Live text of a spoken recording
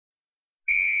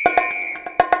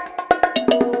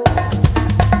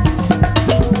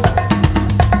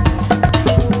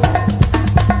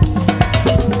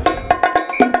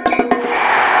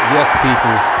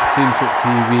Team Talk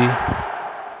TV,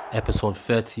 episode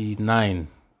 39.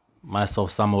 Myself,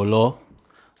 Samuel Law.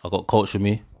 I got Coach with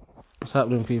me. What's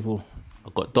happening, people? I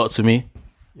got DOTTS with me.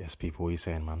 Yes, people, what are you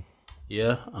saying, man?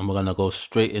 Yeah, and we're gonna go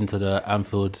straight into the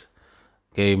Anfield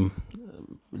game.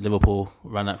 Liverpool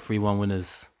ran at 3-1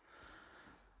 winners.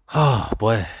 Oh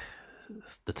boy,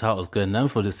 the title's going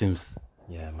Anfield, it seems.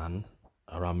 Yeah, man.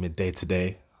 Around midday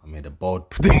today, I made a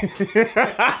bold prediction.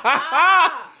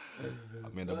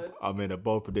 I made a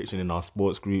bold prediction in our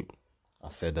sports group. I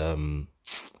said the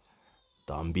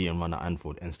unbeaten run at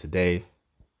Anfield ends today.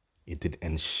 It didn't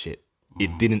end shit.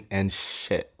 It didn't end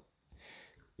shit.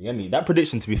 You get me? That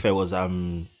prediction, to be fair, was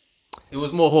It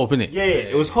was more hope, innit? Yeah,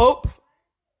 it was hope.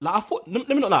 Like I thought, let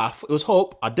me not lie, it was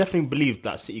hope. I definitely believed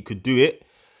that City could do it,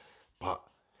 but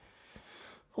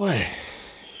boy,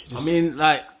 I mean,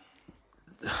 like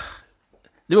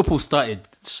Liverpool started.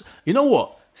 You know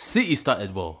what? City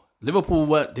started well. Liverpool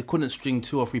they couldn't string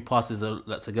 2 or 3 passes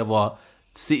together.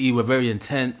 City were very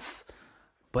intense,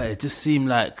 but it just seemed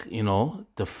like, you know,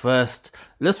 the first.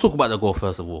 Let's talk about the goal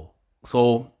first of all.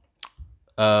 So,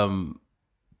 the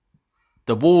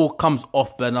ball comes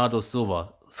off Bernardo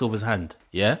Silva's hand,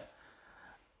 yeah,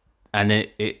 and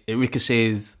it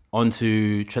ricochets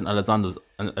onto Trent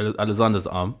Alexander's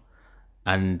arm,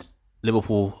 and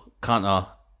Liverpool counter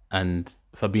and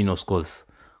Fabinho scores.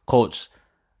 Coach,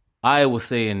 I was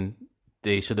saying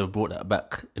they should have brought that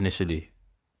back initially.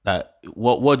 Like,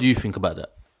 what do you think about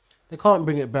that? They can't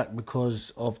bring it back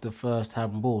because of the first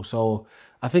handball. So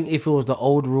I think if it was the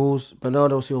old rules,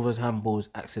 Bernardo Silva's handball is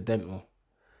accidental,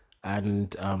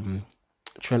 and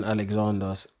Trent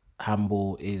Alexander's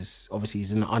handball is obviously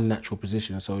he's in an unnatural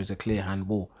position, so it's a clear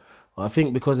handball. But I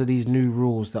think because of these new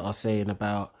rules that are saying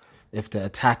about if the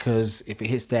attackers, if it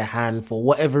hits their hand for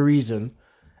whatever reason,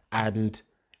 and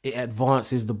it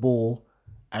advances the ball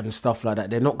and stuff like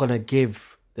that, they're not gonna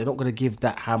give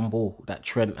that handball that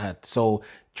Trent had. So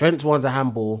Trent's one's a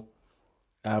handball,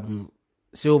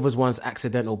 Silva's one's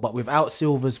accidental, but without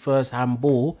Silva's first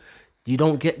handball, you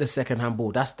don't get the second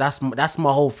handball. That's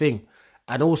my whole thing.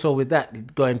 And also with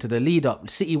that, going to the lead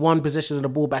up, City won possession of the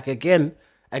ball back again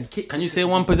and kicked. Can you say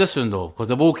one possession though? Because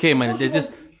the ball came and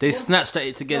they snatched at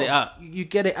it to get it out. You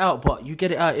get it out, but you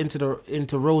get it out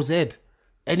into Rose Ed.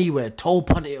 Anywhere, toe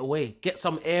punt it away, get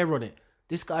some air on it.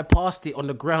 This guy passed it on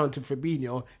the ground to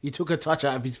Fabinho. He took a touch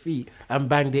out of his feet and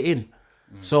banged it in.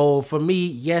 So for me,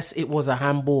 yes, it was a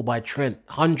handball by Trent,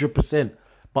 100%.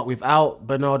 But without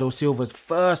Bernardo Silva's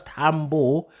first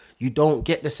handball, you don't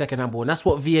get the second handball. And that's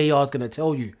what VAR is going to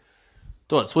tell you.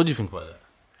 DOTTS, what do you think about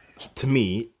that? To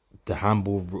me, the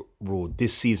handball rule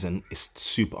this season is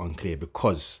super unclear,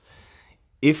 because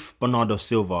if Bernardo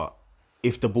Silva,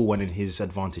 if the ball went in his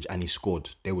advantage and he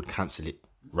scored, they would cancel it,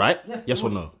 right? Yeah, yes or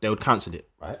no? They would cancel it,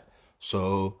 right?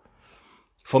 So,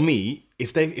 for me,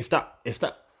 if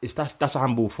that's a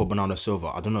handball for Bernardo Silva,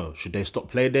 I don't know. Should they stop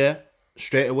play there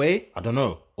straight away? I don't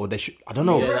know. Or they should. I don't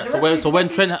know. Yeah, so when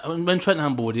Trent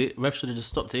handballed it, ref should have just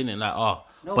stopped it in it, like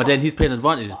but then he's playing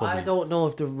advantage. Probably. I don't know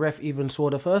if the ref even saw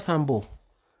the first handball.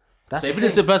 So if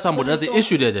it's the first handball, there's an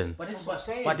issue there then.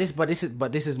 But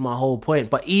this is my whole point.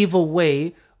 But either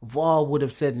way, VAR would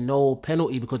have said no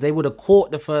penalty, because they would have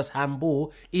caught the first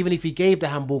handball, even if he gave the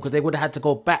handball, because they would have had to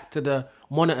go back to the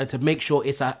monitor to make sure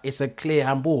it's a clear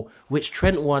handball, which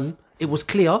Trent won. It was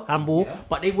clear handball,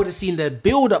 but they would have seen the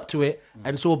build up to it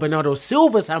and saw Bernardo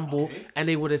Silva's handball, and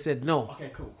they would have said no.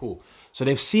 Okay, cool. So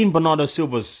they've seen Bernardo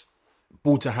Silva's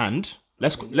ball to hand.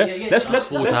 Let's ball to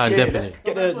hand, definitely. Let's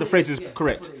get the phrases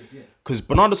correct. Because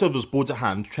Bernardo Silva's ball to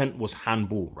hand, Trent was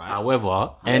handball, right?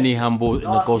 However, any handball in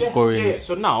the goal scoring. Yeah.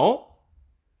 So now,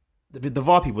 the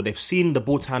VAR people, they've seen the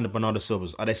ball to hand of Bernardo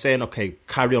Silva's. Are they saying, okay,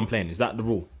 carry on playing? Is that the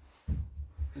rule?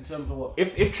 In terms of what?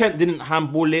 If Trent didn't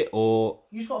handball it, or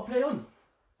you just got to play on,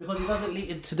 because it doesn't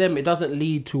lead to them. It doesn't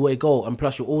lead to a goal, and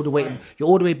plus you're all the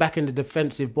way back in the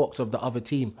defensive box of the other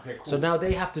team. Okay, cool. So now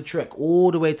they have to trek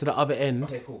all the way to the other end.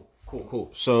 Okay,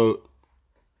 cool. So,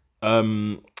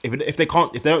 if they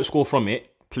don't score from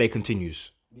it, play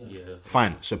continues. Yeah.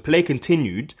 Fine. So play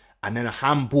continued, and then a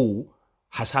handball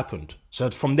has happened. So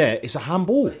from there, it's a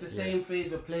handball. But it's the same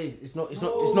phase of play. It's not. It's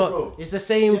the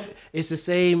same. It's the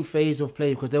same phase of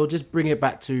play, because they'll just bring it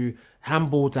back to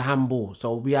handball.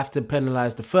 So we have to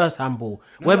penalise the first handball,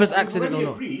 whether it's accident or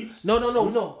not. Agreed.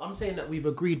 No. I'm saying that we've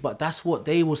agreed, but that's what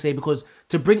they will say, because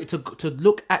to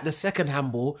look at the second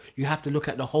handball, you have to look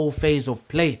at the whole phase of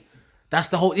play. That's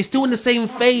the whole. It's still in the same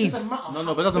phase.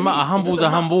 No, but it doesn't matter. Handball's a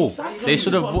handball. They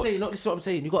should have. This is what I'm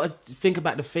saying. You got to think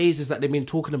about the phases that they've been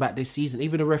talking about this season.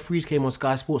 Even the referees came on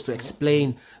Sky Sports to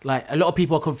explain. Like a lot of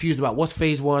people are confused about what's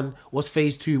phase 1, what's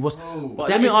phase 2, what's. But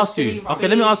let me ask you. Okay,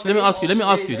 let me ask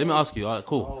you. All right,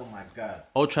 cool. Oh my God.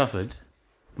 Old Trafford,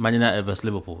 Man United versus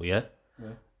Liverpool. Yeah.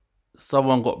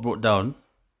 Someone got brought down.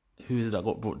 Who is it that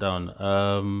got brought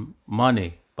down?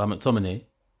 Mane by McTominay,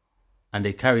 and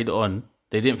they carried it on.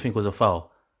 They didn't think it was a foul.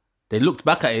 They looked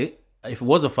back at it. If it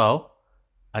was a foul,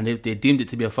 and if they deemed it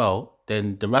to be a foul,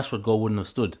 then the Rashford goal wouldn't have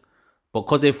stood. But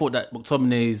because they thought that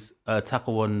McTominay's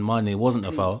tackle on Mane wasn't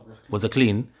a foul, was a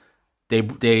clean, they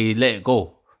let it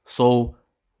go. So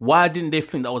why didn't they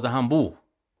think that was a handball?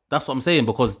 That's what I'm saying,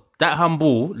 because that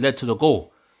handball led to the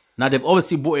goal. Now they've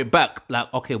obviously brought it back.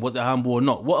 Like, okay, was it a handball or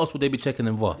not? What else would they be checking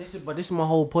in VAR? But this is my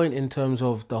whole point in terms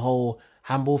of the whole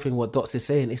handball thing. What DOTTS is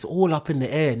saying, it's all up in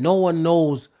the air. No one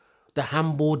knows the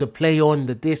handball, the play on,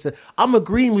 the this. I'm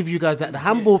agreeing with you guys that the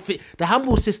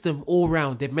handball system all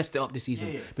round, they've messed it up this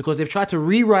season because they've tried to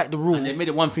rewrite the rule. And they made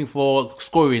it one thing for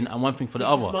scoring and one thing for the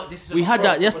other. We had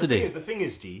that yesterday. The thing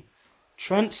is, G,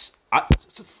 Trent's.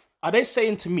 Are they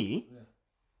saying to me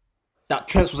that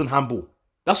Trent's wasn't handball?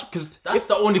 That's because that's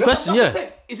the only question.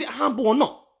 Yeah, is it a handball or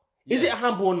not? Is it a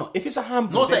handball or not? If it's a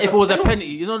handball, not that if it was a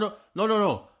penalty.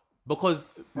 No.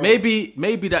 Because maybe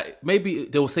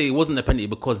they will say it wasn't a penalty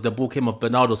because the ball came off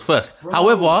Bernardo's first. Bro.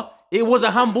 However, it was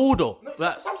a handball though.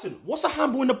 No, Samson, what's a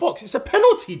handball in the box? It's a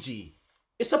penalty, G.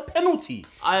 It's a penalty.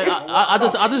 I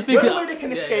just think the only way they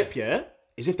can escape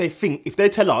is if they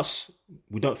tell us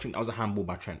we don't think that was a handball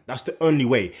by Trent. That's the only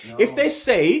way. No. If they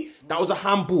say that was a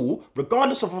handball,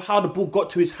 regardless of how the ball got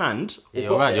to his hand,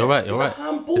 you're right. It's a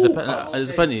handball. It's a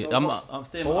penalty. I'm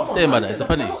staying by that. It's a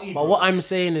penalty. But what I'm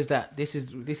saying is that this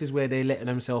is where they're letting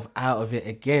themselves out of it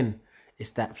again.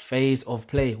 It's that phase of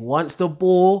play. Once the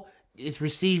ball is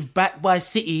received back by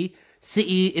City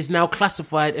is now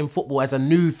classified in football as a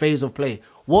new phase of play.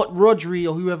 What Rodri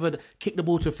or whoever kicked the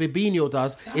ball to Fabinho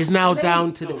does is now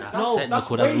down to the...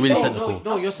 That's really technical.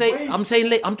 No, you're saying... I'm saying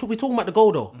late. We're talking about the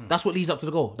goal though. That's what leads up to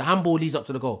the goal. The handball leads up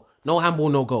to the goal. No handball,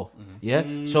 no goal. Yeah?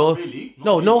 So... Really?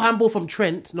 No handball from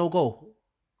Trent, no goal.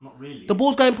 Not really. The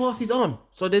ball's going past his arm.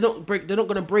 So they're not going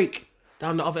to break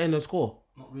down the other end and score.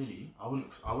 Not really.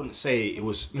 I wouldn't say it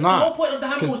was. The whole point of the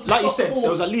handball is to like you stop said, the ball.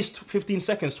 there was at least 15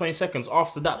 seconds, 20 seconds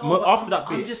after that.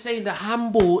 I'm just saying the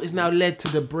handball is now led to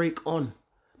the break on.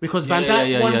 Because Van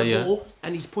Dijk won the ball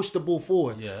and he's pushed the ball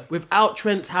forward. Yeah. Without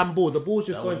Trent's handball, the ball's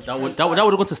just going to... That would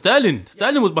have gone to Sterling.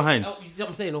 Sterling was behind. You know what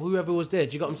I'm saying? Or whoever was there.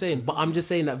 Do you get what I'm saying? But I'm just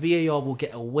saying that VAR will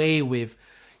get away with...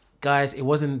 Guys, it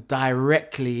wasn't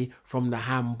directly from the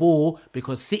handball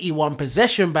because City won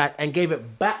possession back and gave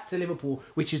it back to Liverpool,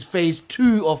 which is phase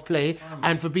 2 of play,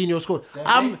 and Fabinho scored.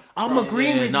 I'm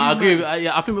agreeing with you. I agree.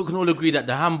 I think we can all agree that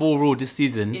the handball rule this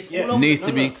season needs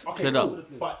to be cleared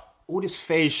up. But all this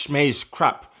phase schmaze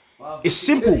crap, it's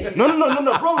simple.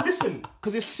 No, bro, listen,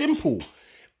 because it's simple.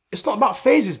 It's not about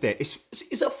phases there. Is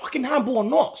it a fucking handball or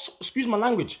not? Excuse my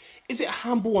language. Is it a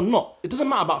handball or not? It doesn't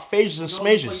matter about phases and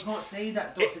smages. You can't say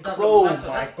that, Dots. It doesn't matter.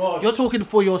 My God. You're talking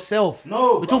for yourself.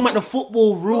 No. We're talking about the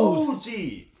football rules. No,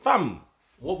 G. Fam.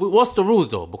 What's the rules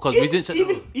though? Because we didn't check the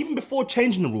rules. Even before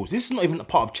changing the rules, this is not even a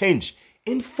part of change.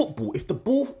 In football,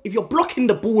 if you're blocking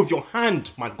the ball with your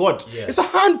hand, my God, it's a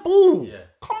handball. Yeah.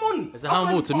 Come on. It's a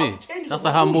handball to me. That's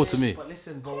a handball to me. But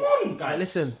listen, come on,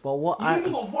 guys. But what you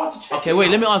even got VAR to check. Okay,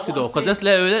 wait, let me ask you though, because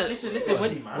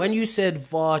listen. When you said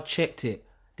VAR checked it,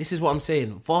 this is what I'm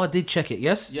saying. VAR did check it,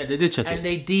 yes? Yeah, they did check it. And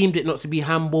they deemed it not to be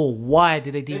handball. Why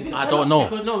did they deem it? I don't know.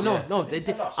 No. They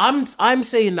did. I'm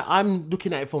saying that I'm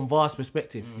looking at it from VAR's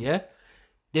perspective, yeah?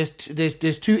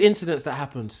 There's two incidents that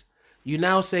happened. You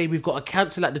now say we've got to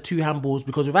cancel out the 2 handballs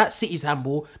because without City's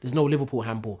handball, there's no Liverpool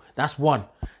handball. That's one.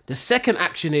 The second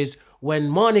action is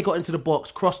when Mane got into the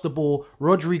box, crossed the ball,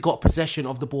 Rodri got possession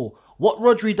of the ball. What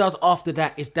Rodri does after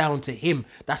that is down to him.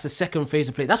 That's the second phase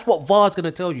of play. That's what VAR's going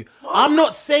to tell you. I'm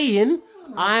not saying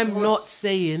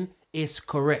it's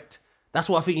correct. That's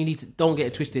what I think you need to... Don't get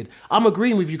it twisted. I'm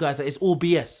agreeing with you guys that it's all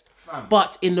BS.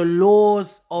 But in the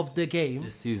laws of the game...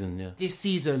 This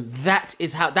season, that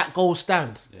is how that goal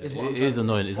stands. Yeah, it is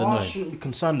annoying. It's annoying. I shouldn't be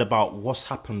concerned about what's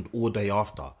happened all day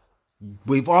after.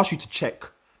 We've asked you to check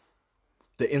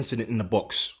the incident in the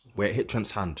box where it hit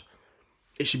Trent's hand.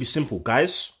 It should be simple,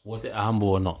 guys. Was it a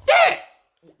handball or not? Yeah!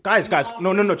 Guys,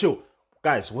 no, chill.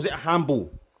 Guys, was it a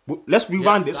handball? Let's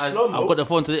rewind this slow-mo. I've got the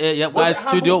phone to the air. Yep, guys,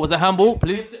 studio. Was it a handball,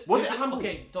 please? Was it a handball?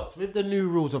 Okay, Dots, with the new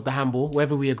rules of the handball,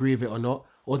 whether we agree with it or not,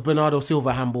 was Bernardo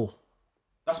Silva handball?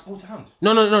 That's ball to hand.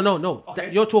 No.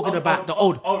 Okay. You're talking about the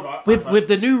old. Right, with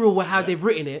the new rule, how they've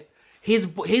written it, his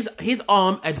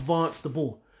arm advanced the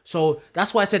ball. So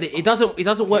that's why I said it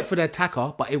doesn't work for the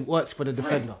attacker, but it works for the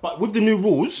defender. But with the new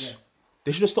rules,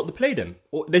 they should have stopped the play then.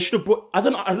 Or they should have brought... I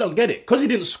don't get it. Because he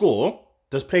didn't score,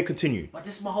 does play continue? But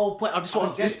this is my whole point.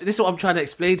 This is what I'm trying to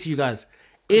explain to you guys.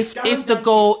 If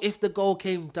the goal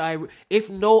came direct, if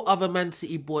no other Man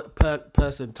City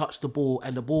person touched the ball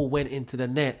and the ball went into the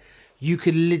net, you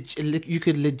could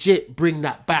legit bring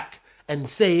that back and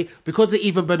say, because of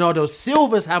even Bernardo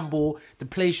Silva's handball, the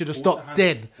play should have stopped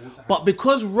then. But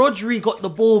because Rodri got the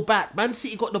ball back, Man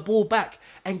City got the ball back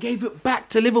and gave it back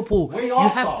to Liverpool. No,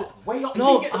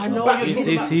 I know.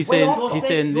 He's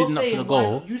saying leading up to the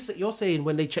goal. You're saying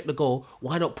when they check the goal,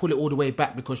 why not pull it all the way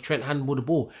back because Trent handballed the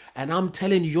ball? And I'm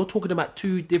telling you, you're talking about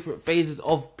two different phases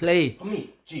of play. For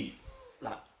me,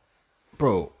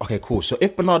 bro, okay, cool. So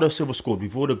if Bernardo Silva scored,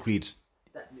 we've all agreed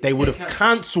they would have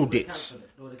cancelled it.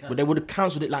 But they would have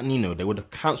cancelled it like Nino. They would have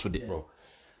cancelled it, bro.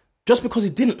 Just because he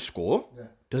didn't score,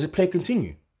 does it play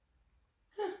continue?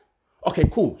 Okay,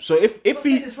 cool. So if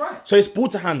he, so it's ball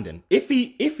to hand then. If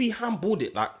he handballed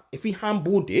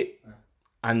it,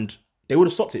 and they would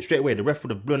have stopped it straight away. The ref would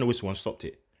have blown the whistle and stopped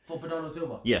it. For Bernardo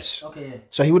Silva? Yes. Okay, yeah.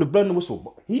 So he would have blown the whistle.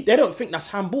 But they don't think that's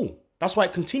handball. That's why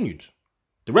it continued.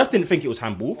 The ref didn't think it was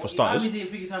handball for starters. He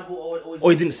didn't think it's handball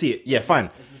or he didn't see it. Yeah,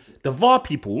 fine. The VAR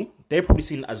people, they've probably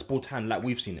seen it as ball to hand like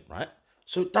we've seen it, right?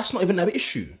 So that's not even an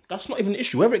issue. That's not even an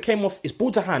issue. Wherever it came off, it's ball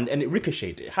to hand and it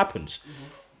ricocheted. It happens.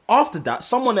 After that,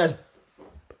 someone has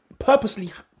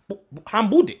purposely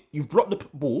handballed it. You've blocked the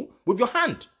ball with your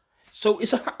hand. So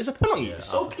it's a penalty. Yeah, it's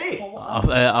so clear.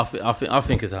 I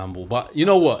think it's a handball. But you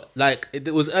know what? Like,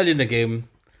 it was early in the game.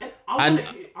 I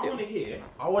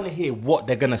want to hear what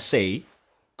they're going to say.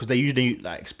 Because they usually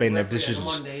explain their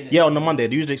decisions. On the Monday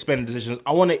they usually explain the decisions.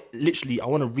 I want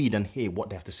to read and hear what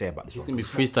they have to say about this. It's gonna be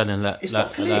freestyling like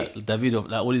Davido,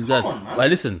 like all these guys. But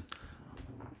listen,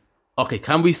 okay,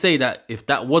 can we say that if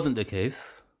that wasn't the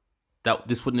case, that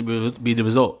this wouldn't be the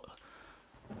result?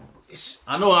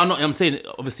 I'm saying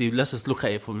obviously. Let's just look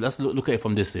at it from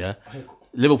this. Yeah,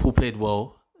 Liverpool played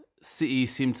well. City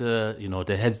seemed to,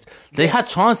 their heads. They had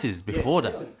chances before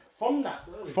that.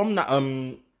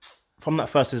 From that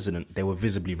first incident, they were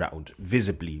visibly rattled.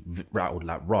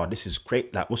 Like, raw, this is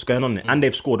great. Like, what's going on there? And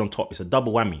they've scored on top. It's a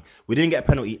double whammy. We didn't get a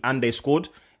penalty and they scored.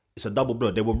 It's a double blow.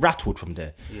 They were rattled from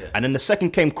there. Yeah. And then the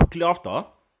second came quickly after.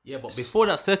 Yeah, but before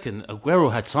that second,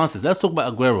 Aguero had chances. Let's talk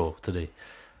about Aguero today.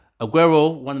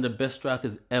 Aguero, one of the best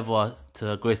strikers ever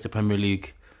to grace the Premier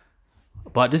League.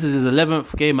 But this is his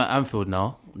 11th game at Anfield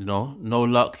now. No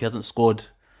luck. He hasn't scored.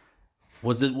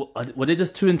 Were they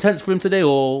just too intense for him today,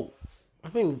 or... I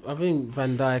think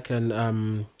Van Dijk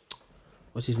and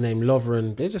what's his name,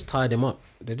 Lovren, they just tied him up.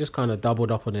 They just kind of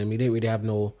doubled up on him. He didn't really have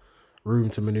no room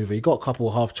to maneuver. He got a couple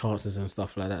of half chances and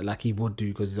stuff like that, like he would do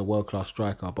because he's a world-class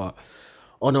striker. But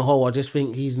on the whole, I just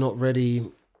think he's not ready.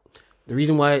 The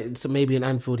reason why it's maybe in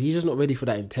Anfield, he's just not ready for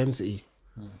that intensity.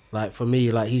 Like, for me,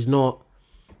 like, he's not...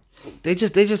 They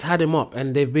just had him up,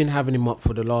 and they've been having him up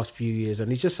for the last few years,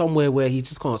 and he's just somewhere where he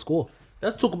just can't score.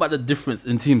 Let's talk about the difference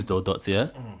in teams though, Dots, yeah?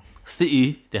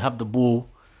 City, they have the ball.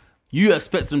 You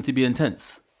expect them to be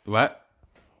intense, right?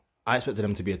 I expected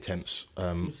them to be intense.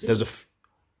 There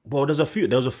was a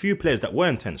few players that were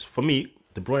intense. For me,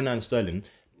 De Bruyne and Sterling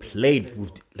played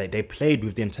with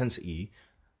the intensity.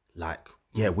 Like,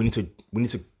 yeah, we need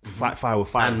to fight fire with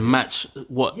fire and match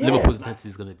what Liverpool's intensity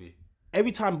is going to be.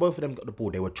 Every time both of them got the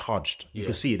ball, they were charged. You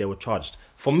could see they were charged.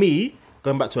 For me,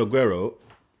 going back to Aguero,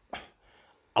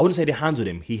 I wouldn't say they handled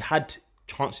him. He had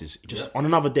chances. Just on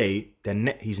another day,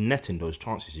 he's netting those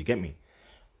chances. You get me?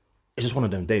 It's just one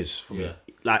of them days for me.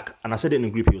 Like, and I said it in the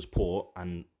group, he was poor,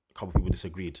 and a couple of people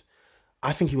disagreed.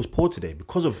 I think he was poor today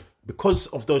because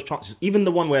of those chances. Even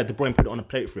the one where De Bruyne put it on a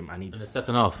plate for him, and in the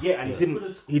second half, he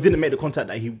didn't make the contact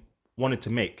that he wanted to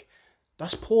make.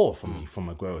 That's poor for me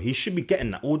from Aguero. He should be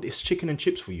getting that. All this chicken and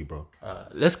chips for you, bro.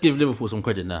 Let's give Liverpool some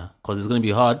credit now, because it's going to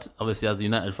be hard, obviously, as a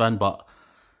United fan, but.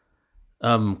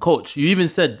 Coach, you even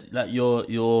said like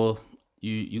you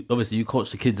obviously you coach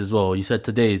the kids as well. You said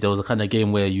today there was a kind of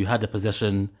game where you had the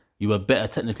possession, you were better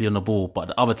technically on the ball, but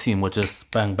the other team were just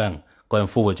bang bang going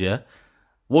forward. Yeah,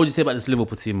 what would you say about this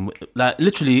Liverpool team? Like,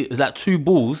 literally, it's like two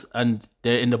balls and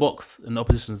they're in the box, in the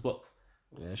opposition's box.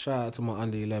 Yeah, shout out to my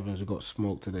under 11s who got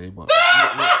smoked today, but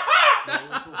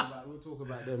we'll talk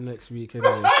about them next week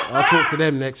anyway. I'll talk to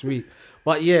them next week.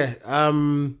 But yeah,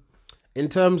 in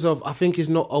terms of, I think it's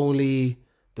not only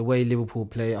the way Liverpool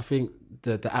play. I think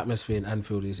the atmosphere in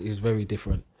Anfield is very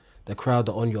different. The crowd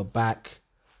are on your back,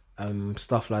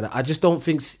 stuff like that. I just don't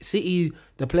think City,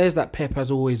 the players that Pep has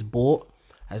always bought,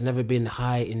 has never been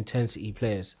high intensity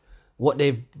players. what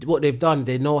they've done,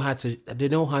 they know how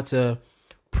to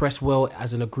press well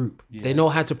as in a group. They know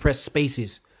how to press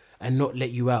spaces and not let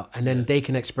you out, and then they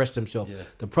can express themselves.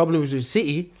 The problem with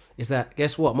City is that,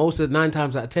 guess what? Most of the 9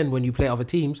 times out of 10 when you play other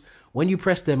teams, when you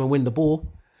press them and win the ball,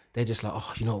 they're just like,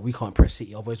 oh, you know, we can't press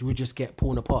City, otherwise we'll just get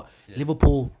pulled apart.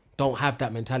 Liverpool don't have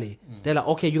that mentality. They're like,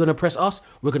 okay, you're going to press us,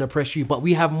 we're going to press you. But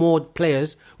we have more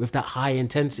players with that high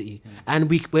intensity. And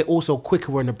we're also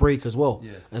quicker in the break as well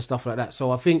and stuff like that. So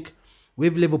I think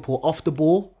with Liverpool, off the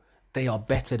ball, they are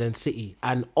better than City.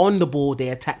 And on the ball, they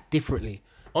attack differently.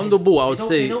 On the ball, I would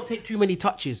say... They don't take too many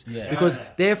touches. Because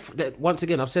they're, once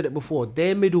again, I've said it before,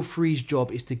 their middle three's job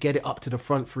is to get it up to the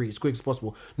front three as quick as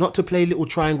possible. Not to play little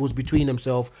triangles between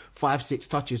themselves, 5-6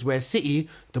 touches. Whereas City,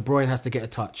 De Bruyne has to get a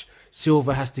touch.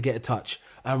 Silva has to get a touch.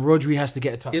 And Rodri has to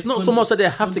get a touch. It's not so much that they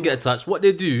have to get a touch. What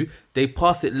they do, they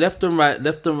pass it left and right,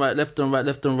 left and right, left and right,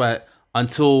 left and right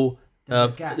until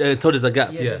there's a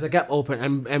gap. There's a gap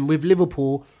open. And with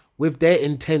Liverpool... with their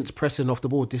intense pressing off the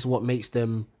ball, this is what makes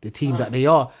them the team that they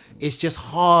are. It's just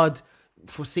hard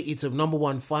for City to, number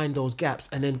one, find those gaps.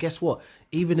 And then guess what?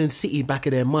 Even in City back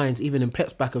of their minds, even in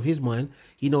Pep's back of his mind,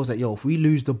 he knows that, if we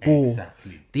lose the ball,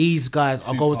 these guys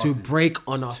are going to break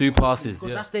on us. 2 passes.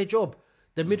 Because that's their job.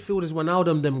 The midfielders,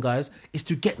 Ronaldo, them guys, is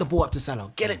to get the ball up to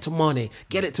Salah, get it to Mane,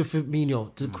 get it to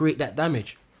Firmino to create that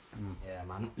damage. Yeah,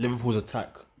 man. Liverpool's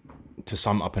attack, to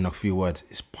sum up in a few words,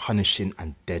 is punishing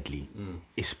and deadly.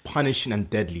 It's punishing and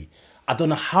deadly. I don't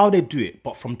know how they do it,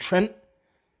 but from Trent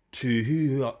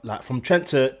to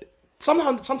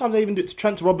sometimes they even do it to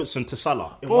Trent to Robertson to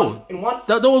Salah. In one.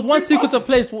 There was one sequence of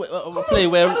play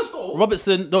where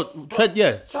Robertson,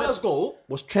 Salah's goal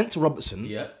was Trent to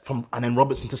Robertson, and then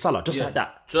Robertson to Salah, like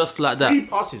that. Just like that. 3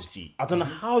 passes, G. I don't know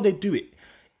how they do it.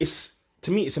 To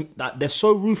me, it's that they're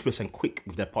so ruthless and quick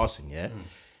with their passing.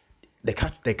 They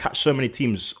catch so many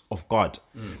teams off guard.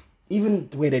 Even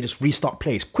the way they just restart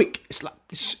plays quick. It's like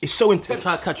it's so intense. They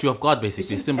try to catch you off guard,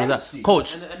 basically. It's simple as that.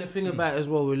 Coach. And the thing about it as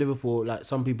well with Liverpool, like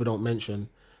some people don't mention,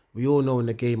 we all know in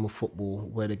the game of football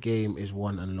where the game is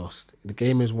won and lost. The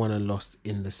game is won and lost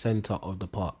in the centre of the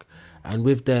park. And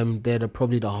with them, they're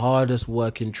probably the hardest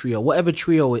working trio. Whatever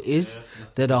trio it is,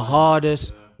 they're the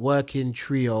hardest working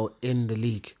trio in the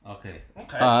league. Okay.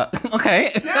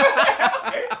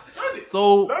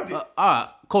 So,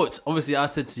 Coach, obviously I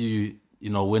said to you,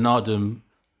 Wijnaldum,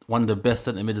 one of the best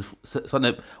centre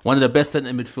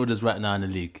midfielders right now in the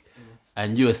league.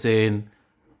 And you were saying,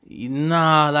 he's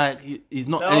not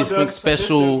anything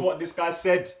special. What this guy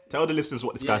said. Tell the listeners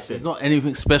what this guy said. He's not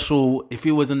anything special. If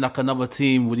he was in like another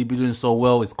team, would he be doing so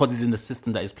well? It's because he's in the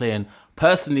system that he's playing.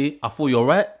 Personally, I feel you're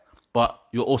right, but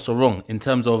you're also wrong in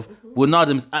terms of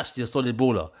Wijnaldum's actually a solid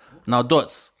baller. Now,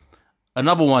 Dots,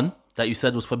 another one that you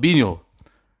said was Fabinho.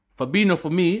 Fabinho, for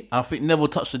me, I think Neville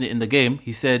touched on it in the game.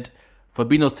 He said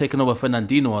Fabinho's taken over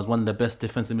Fernandinho as one of the best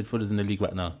defensive midfielders in the league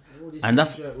right now. And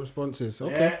that's responses.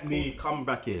 Okay. Let me come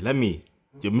back here.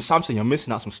 Samson, you're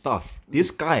missing out some stuff. This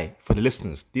guy, for the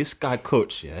listeners,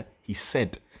 Coach, he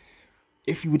said,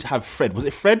 if you would have Fred, was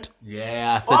it Fred?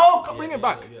 Yeah, I said. Bring it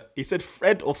back. Yeah. He said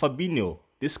Fred or Fabinho.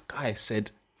 This guy said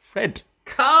Fred.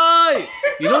 Kai!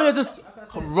 You're just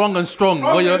wrong and strong.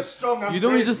 Like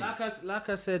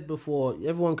I said before,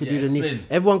 everyone could do the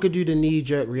knee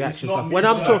jerk reaction stuff. When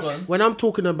I'm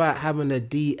talking about having a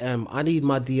DM, I need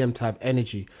my DM to have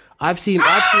energy. I've seen.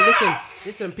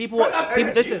 Listen. Fred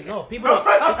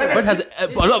has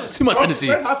too much energy.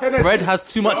 Fred has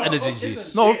too much energy.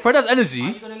 No, Fred has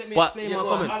energy. But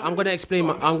I'm gonna explain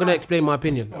my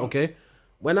opinion. Okay.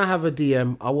 When I have a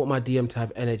DM, I want my DM to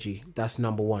have energy. That's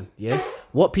number one. Yeah.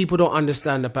 What people don't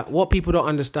understand about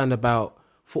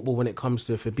football when it comes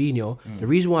to Fabinho, the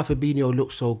reason why Fabinho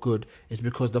looks so good is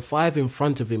because the 5 in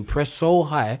front of him press so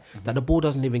high that the ball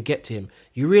doesn't even get to him.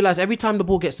 You realise every time the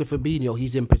ball gets to Fabinho,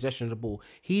 he's in possession of the ball.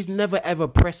 He's never ever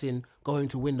pressing going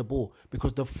to win the ball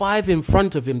because the 5 in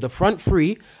front of him, the front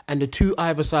 3 and the 2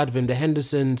 either side of him, the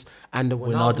Hendersons and the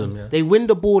Wijnaldum, they win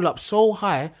the ball up so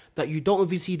high that you don't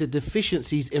even see the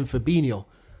deficiencies in Fabinho.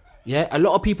 Yeah, a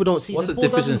lot of people don't see. What's the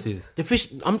deficiencies?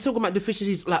 I'm talking about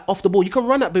deficiencies like off the ball. You can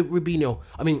run at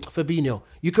Fabinho.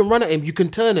 You can run at him. You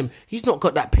can turn him. He's not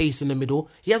got that pace in the middle.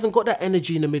 He hasn't got that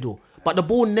energy in the middle. But the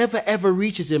ball never ever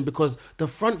reaches him because the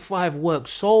front 5 work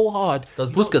so hard.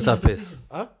 Does Busquets have pace?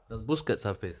 Does Busquets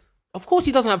have pace? Of course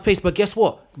he doesn't have pace, but guess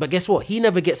what? He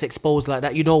never gets exposed like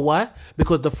that. You know why?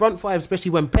 Because the front 5,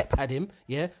 especially when Pep had him,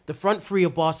 the front 3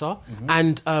 of Barca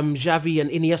and Xavi and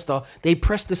Iniesta, they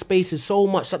press the spaces so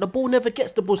much that the ball never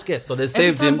gets to Busquets. So they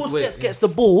saved him. Every time Busquets gets the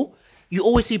ball, you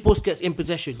always see Busquets in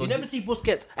possession. So you never see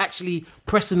Busquets actually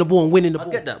pressing the ball and winning the ball.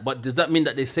 I get that, but does that mean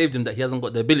that they saved him, that he hasn't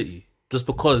got the ability? Just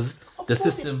because the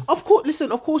system. Of course,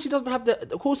 listen. Of course, he doesn't have the.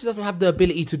 Of course, he doesn't have the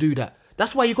ability to do that.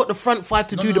 That's why you got the front five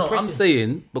to do the pressing. I'm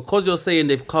saying because you're saying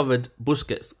they've covered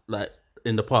Busquets like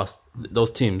in the past,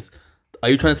 those teams. Are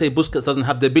you trying to say Busquets doesn't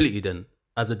have the ability then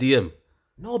as a DM?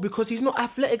 No, because he's not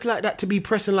athletic like that to be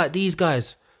pressing like these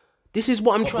guys. This is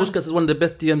what I'm trying. Busquets is one of the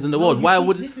best DMs in the world. Why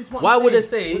would they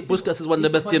say Busquets is one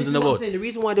of the best DMs in the world? The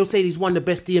reason why they'll say he's one of the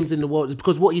best DMs in the world is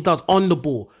because what he does on the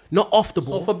ball, not off the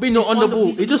ball. So Fabinho on the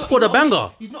ball, he just scored a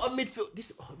banger. He's not a midfield.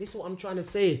 This is what I'm trying to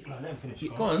say. No, let him finish.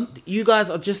 Go on. You guys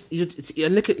are just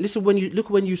listen when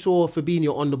you saw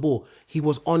Fabinho on the ball. He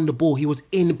was on the ball. He was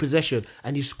in possession,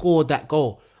 and he scored that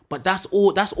goal. But that's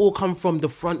all come from the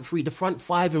front three, the front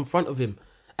five in front of him.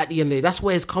 At the end of the day, that's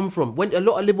where it's come from. When a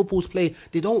lot of Liverpool's play,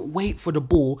 they don't wait for the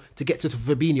ball to get to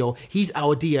Fabinho. He's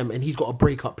our DM and he's got to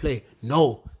break up play.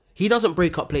 No, he doesn't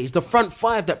break up play. It's the front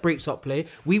five that breaks up play.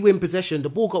 We win possession. The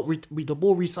ball the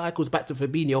ball recycles back to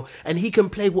Fabinho, and he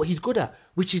can play what he's good at,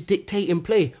 which is dictating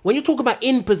play. When you talk about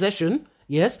in possession,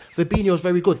 yes, Fabinho's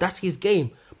very good. That's his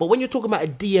game. But when you're talking about a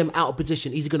DM out of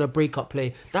position, he's going to break up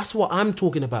play. That's what I'm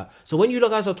talking about. So when you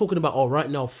guys are talking about, right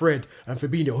now, Fred and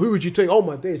Fabinho, who would you take? Oh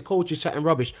my days, coach is chatting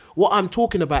rubbish. What I'm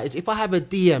talking about is if I have a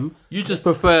DM... You just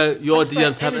prefer your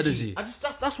DM to have energy.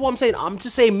 That's what I'm saying. I'm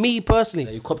just saying me personally.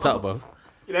 Yeah, you copped out, bro.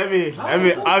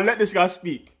 I'll let this guy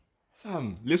speak.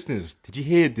 Fam, listeners, did you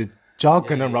hear the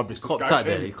jargon and rubbish? He copped out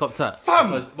there. He copped out.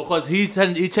 Fam! Because he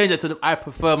changed it to I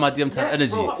prefer my DM to have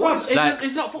energy.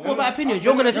 It's not football about opinions.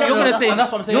 You're gonna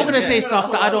say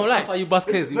stuff that I don't like. That's why you bust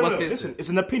kids. Listen, it's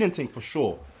an opinion thing for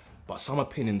sure, but some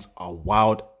opinions are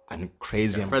wild and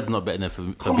crazy. Fred's not better than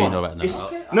Fabinho right now.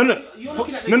 You're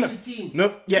looking at the two teams.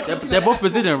 No, yeah, they're both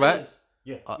Brazilian, right?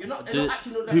 Yeah.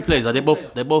 Who plays? Are they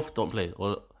both? They both don't play.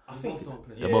 Or I think they don't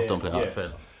play. they both don't play. Alright, fair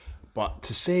enough. But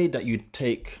to say that you'd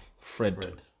take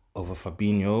Fred over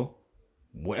Fabinho,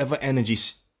 whatever energy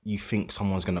you think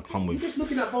someone's gonna come with. You're just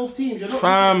looking at both teams. You're not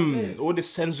fam, all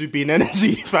this Senzu being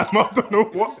energy, fam. I don't know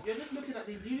what. You're just looking at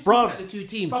the two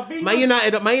teams. Man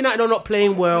United are not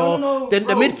playing well. The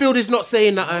midfield is not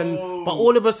saying that, but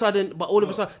all of a sudden,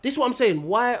 this is what I'm saying.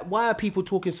 Why are people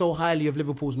talking so highly of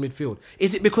Liverpool's midfield?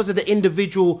 Is it because of the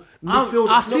individual midfield?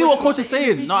 I see what coach is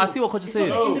saying. No, I see what coach is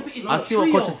saying. I see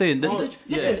what coach is saying.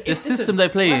 The system they're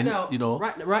playing, you know.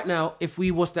 Right now, if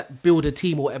we was to build a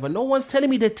team or whatever, no one's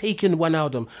telling me they're taking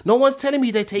Wijnaldum. No one's telling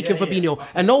me they're taking Fabinho,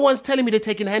 and no one's telling me they're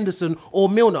taking Henderson or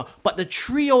Milner. But the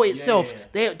trio itself,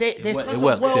 they're such a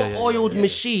well-oiled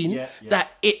machine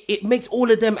that it makes all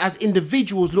of them as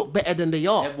individuals look better than they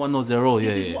are. Everyone knows their role.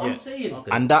 This is what I'm saying.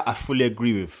 Okay. And that I fully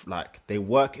agree with. Like they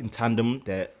work in tandem.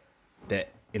 Their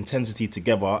intensity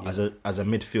together as a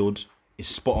midfield is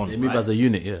spot on. They move as a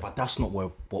unit, yeah. But that's not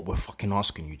what we're fucking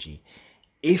asking you, G.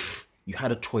 If you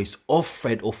had a choice of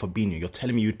Fred or Fabinho, you're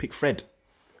telling me you'd pick Fred.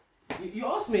 You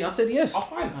asked me, I said yes.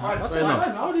 Fine.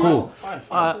 Cool.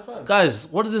 Guys,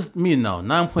 what does this mean now?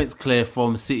 9 points clear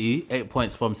from City, 8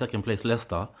 points from second place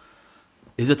Leicester.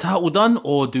 Is the title done,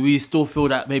 or do we still feel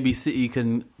that maybe City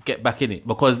can get back in it?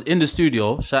 Because in the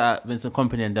studio, shout out Vincent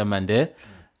Kompany and them man there,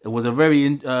 it was a very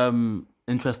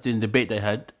interesting debate they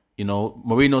had. You know,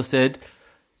 Mourinho said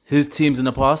his teams in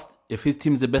the past, if his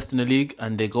team's the best in the league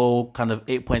and they go kind of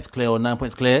 8 points clear or 9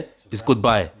 points clear, it's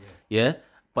goodbye. Yeah.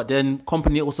 But then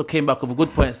Kompany also came back with a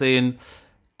good point saying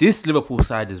this Liverpool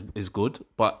side is good,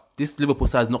 but this Liverpool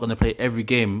side is not going to play every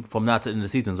game from now to the end of the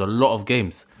season. There's a lot of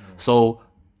games. So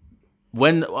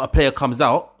when a player comes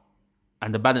out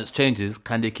and the balance changes,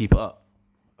 can they keep it up?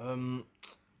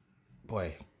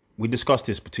 Boy, we discussed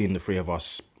this between the three of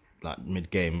us like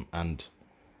mid-game, and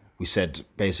we said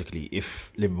basically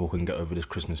if Liverpool can get over this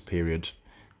Christmas period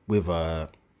with a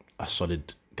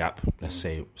solid gap, let's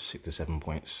say 6 to 7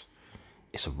 points,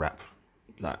 it's a wrap.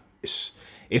 Like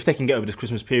if they can get over this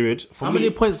Christmas period. How many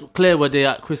points clear were they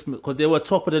at Christmas? Because they were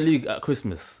top of the league at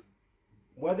Christmas.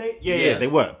 Were they? Yeah, they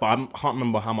were. But I can't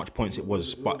remember how much points it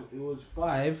was. It was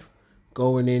 5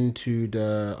 going into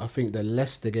the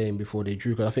Leicester game before they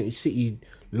drew. Because I think City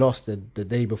lost the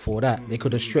day before that. They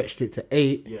could have stretched it to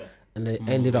 8, and they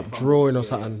ended up drawing or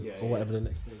something or whatever the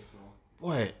next day. So.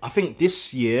 Boy, I think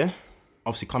this year,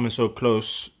 obviously coming so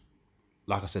close.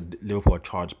 Like I said, Liverpool are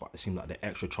charged, but it seems like they're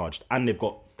extra charged. And they've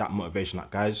got that motivation. Like,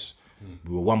 guys,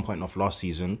 we were 1 point off last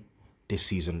season. This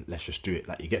season, let's just do it.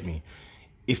 Like, you get me?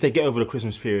 If they get over the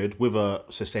Christmas period with a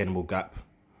sustainable gap,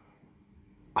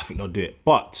 I think they'll do it.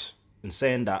 But in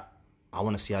saying that, I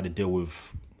want to see how they deal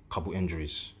with a couple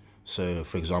injuries. So,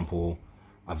 for example,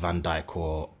 a Van Dijk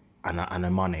or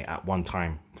an Mane at one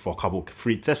time for a couple,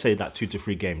 let's say that 2 to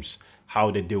 3 games, how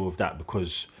they deal with that.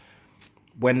 Because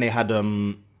when they had...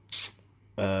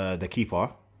 the keeper,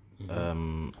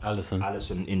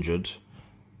 Alisson injured.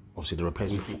 obviously the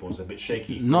replacement football was a bit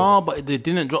shaky. No, but they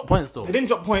didn't drop points though. They didn't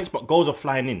drop points, but goals are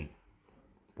flying in.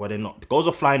 Well, they're not. The goals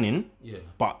are flying in. Yeah.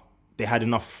 But they had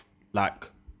enough,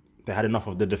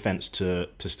 of the defense to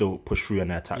still push through in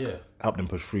their attack. Yeah. Help them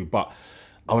push through. But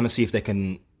I want to see if they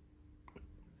can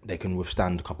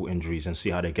withstand a couple injuries and see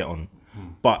how they get on.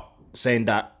 But saying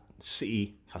that,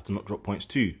 City has to not drop points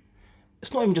too.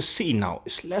 It's not even just City now.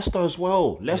 It's Leicester as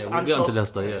well. Leicester We'll and get onto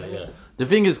Chelsea. Leicester, yeah. The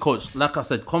thing is, coach, like I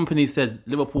said, Company said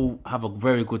Liverpool have a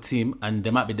very good team and they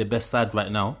might be the best side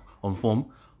right now on form,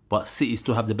 but City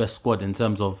still have the best squad in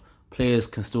terms of players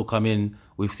can still come in.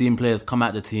 We've seen players come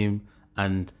out the team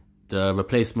and the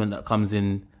replacement that comes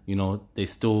in, you know, they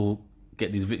still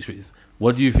get these victories.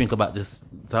 What do you think about this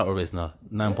title race now?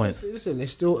 9 points. Listen,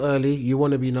 it's still early. You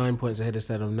want to be 9 points ahead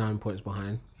instead of 9 points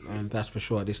behind. That's for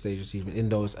sure at this stage of the season.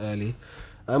 Indoors early.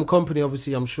 Company,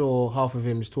 obviously, I'm sure half of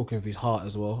him is talking with his heart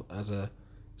as well, as a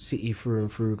City through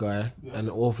and through guy. Yeah. And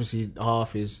obviously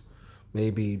half is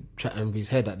maybe chatting with his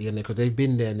head at the end, because they've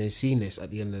been there and they've seen this at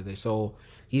the end of the day. So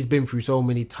he's been through so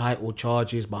many title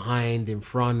charges, behind, in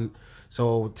front.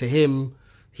 So to him,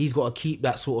 he's got to keep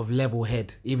that sort of level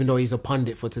head. Even though he's a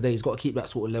pundit for today, he's got to keep that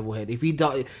sort of level head. If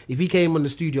he came on the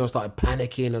studio and started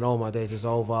panicking and, oh my days, it's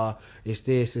over, it's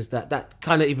this, it's that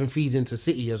kind of even feeds into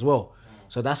City as well.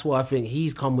 So that's why I think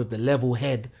he's come with the level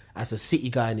head as a City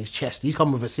guy in his chest. He's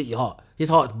come with a City heart. His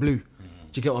heart's blue. Do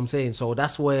you get what I'm saying? So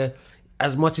that's where,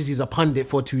 as much as he's a pundit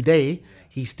for today,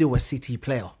 he's still a City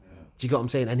player. Do you get what I'm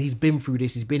saying? And he's been through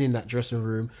this. He's been in that dressing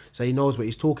room, so he knows what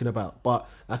he's talking about. But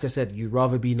like I said, you'd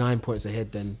rather be 9 points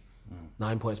ahead than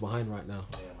 9 points behind right now.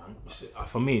 Yeah, man.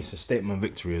 For me, it's a statement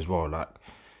victory as well. Like,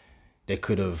 they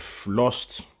could have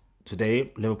lost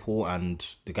today, Liverpool, and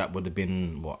the gap would have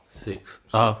been, what?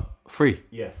 3.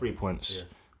 Yeah, 3 points. Yeah.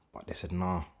 But they said,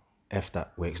 nah, F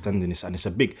that. We're extending this. And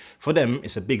for them,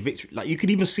 it's a big victory. Like, you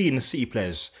could even see in the City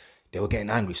players, they were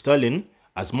getting angry. Sterling,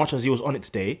 as much as he was on it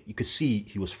today, you could see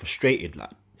he was frustrated.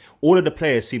 Like, all of the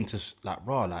players seemed to,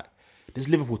 this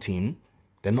Liverpool team,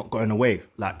 they're not going away.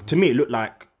 Like, to me, it looked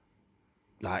like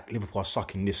Liverpool are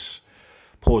sucking this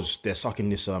they're sucking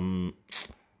this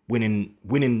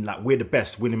winning, like, we're the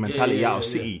best, winning mentality out of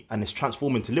City, and it's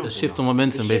transforming to Liverpool. The shift of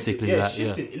momentum, basically. It's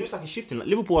shifting. It looks like it's shifting. Like,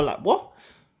 Liverpool are like, what?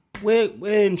 We're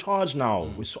in charge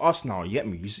now. It's us now. You get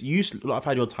me? You have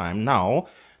had your time. Now,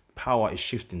 power is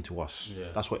shifting to us. Yeah.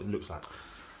 That's what it looks like.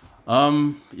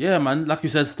 Yeah, man. Like you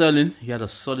said, Sterling, he had a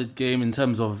solid game in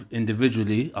terms of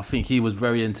individually. I think he was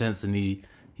very intense and he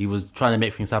was trying to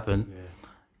make things happen. Yeah.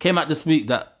 Came out this week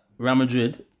that Real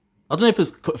Madrid, I don't know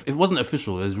if it wasn't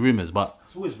official, there's rumours, but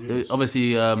it's always rumours.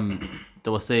 Obviously,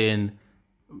 they were saying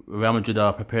Real Madrid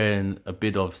are preparing a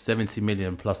bid of 70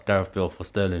 million plus Gareth Bale for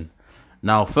Sterling.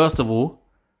 Now, first of all,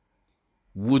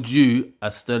 would you,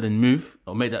 as Sterling, move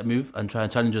or make that move and try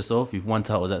and challenge yourself? You've won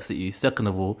titles at City. Second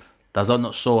of all, does that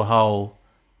not show how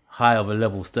high of a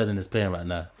level Sterling is playing right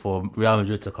now for Real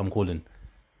Madrid to come calling?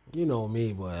 You know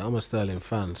me, boy. I'm a Sterling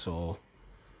fan, so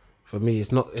for me,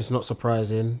 it's not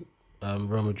surprising.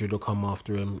 Real Madrid will come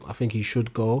after him. I think he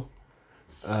should go.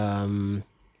 I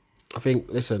think,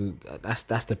 listen,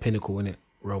 that's the pinnacle, innit?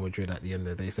 Real Madrid at the end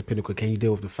of the day. It's the pinnacle. Can you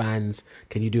deal with the fans?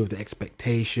 Can you deal with the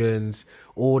expectations?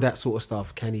 All that sort of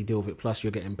stuff. Can he deal with it? Plus, you're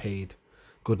getting paid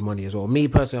good money as well. Me,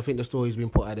 personally, I think the story's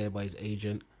been put out there by his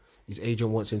agent. His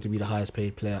agent wants him to be the highest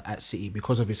paid player at City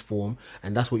because of his form.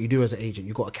 And that's what you do as an agent.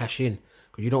 You got to cash in.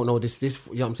 Because you don't know this, you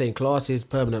know what I'm saying? Class is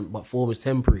permanent, but form is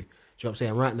temporary. Do you know what I'm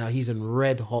saying? Right now, he's in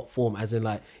red hot form, as in,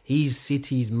 like, he's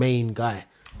City's main guy.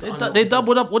 They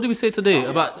doubled up. What did we say today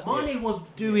about... Mane was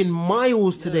doing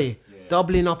miles today.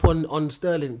 Doubling up on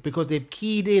Sterling because they've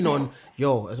keyed in on,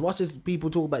 as much as people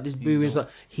talk about this booing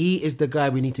stuff, he is the guy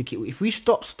we need to keep. If we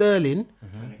stop Sterling,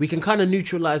 we can kind of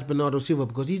neutralise Bernardo Silva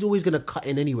because he's always going to cut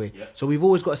in anyway. Yeah. So we've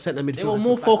always got a centre midfielder. They were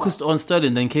more focused on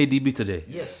Sterling than KDB today.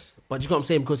 Yes. But you know what I'm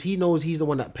saying? Because he knows he's the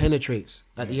one that penetrates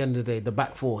at the end of the day, the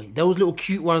back four. Those little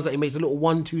cute ones that he makes, the little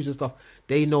 1-2s and stuff,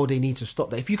 they know they need to stop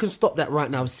that. If you can stop that right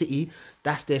now, City,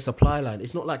 that's their supply line.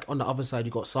 It's not like on the other side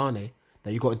you got Sane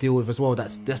that you got to deal with as well.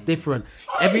 That's different.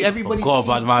 Everybody's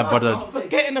about my brother.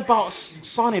 Forgetting about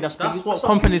Sane. That's what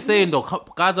company's saying though.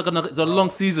 Guys are gonna. It's a long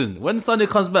season. When Sane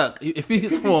comes back, if he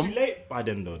hits form, too late by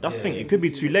then though. That's the thing. It could be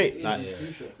too late. Like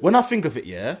when I think of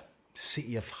it,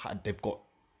 City they've got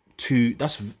two.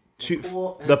 That's two.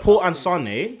 The Port and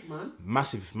Sane,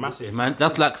 massive. Man,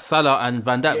 that's like Salah and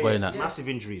Van Dijk going at. Massive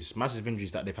injuries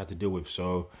that they've had to deal with.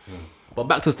 So. But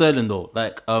back to Sterling though,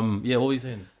 like, what were you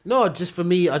saying? No, just for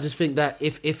me, I just think that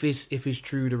if it's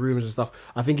true, the rumours and stuff,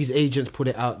 I think his agents put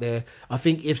it out there. I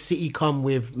think if City come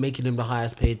with making him the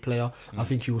highest paid player, I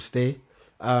think he will stay.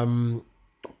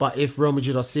 But if Real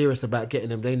Madrid are serious about getting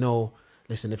him, they know,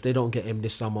 listen, if they don't get him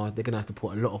this summer, they're gonna have to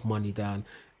put a lot of money down.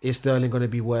 Is Sterling going to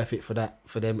be worth it for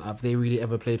them? Have they really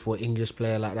ever played for an English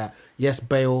player like that? Yes,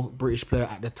 Bale, British player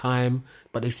at the time,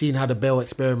 but they've seen how the Bale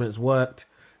experiments worked.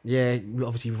 Yeah,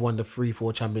 obviously we've won the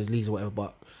 3-4 Champions Leagues or whatever,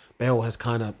 but Bale has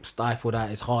kind of stifled that.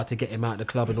 It's hard to get him out of the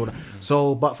club and all that.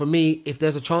 So, but for me, if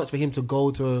there's a chance for him to go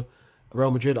to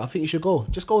Real Madrid, I think you should go.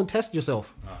 Just go and test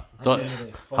yourself. Dots,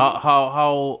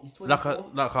 how like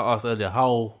I asked earlier,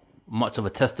 how much of a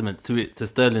testament to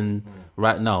Sterling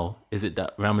right now is it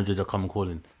that Real Madrid are coming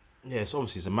calling? Yeah, it's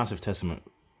obviously it's a massive testament.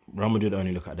 Real Madrid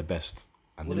only look at the best.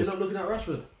 And Well, they're not looking at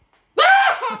Rashford.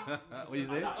 What you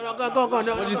say? Go on.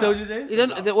 What did you say? What did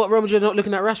you say? What Real Madrid are not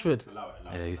looking at Rashford?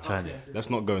 Yeah, he's trying it.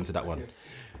 Let's not go into that one.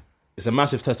 It's a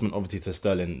massive testament, obviously, to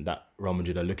Sterling that Real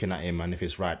Madrid are looking at him, and if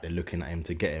it's right, they're looking at him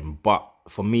to get him. But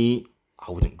for me,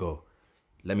 I wouldn't go.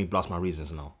 Let me blast my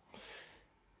reasons now.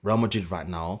 Real Madrid right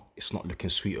now, it's not looking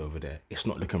sweet over there. It's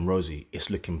not looking rosy. It's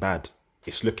looking bad.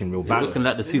 It's looking real bad. Looking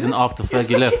like the season after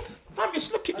Fergie left. Fam,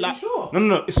 it's looking like... sure?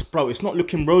 No. It's not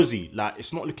looking rosy. Like,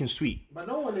 it's not looking sweet. But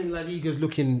no one in La Liga's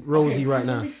looking rosy right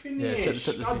now. Yeah,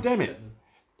 check the God damn it.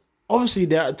 Obviously,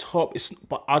 they're at the top.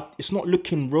 It's not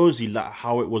looking rosy like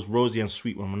how it was rosy and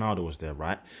sweet when Ronaldo was there,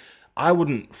 right? I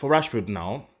wouldn't... For Rashford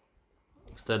now...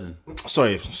 Sterling.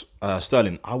 Sorry,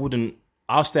 Sterling.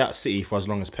 I'll stay at City for as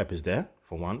long as Pep is there,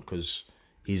 for one, because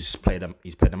he's played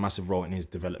a massive role in his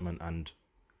development and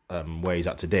where he's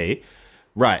at today.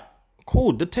 Right,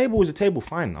 cool. The table is a table.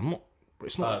 Fine.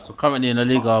 It's not. So currently in the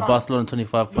Liga, Barcelona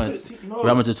 25 points,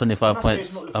 Real Madrid 25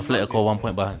 points, Atletico 1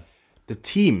 point behind. The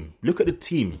team. Look at the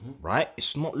team. Right.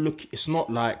 It's not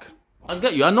like. I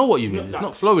get you. I know what you mean. It's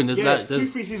not flowing. There's Yeah, like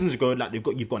there's 2-3 seasons ago, like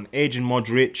you've got an aging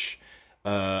Modric,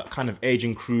 kind of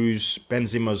aging Cruz.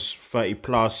 Benzema's 30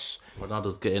 plus.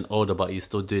 Ronaldo's getting older, but he's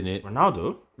still doing it.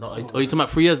 Ronaldo. No, are you talking about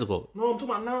 3 years ago? No, I'm talking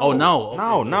about now. Oh, now?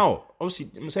 Okay, Now.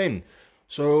 Obviously, I'm saying.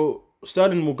 So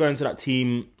Sterling will go into that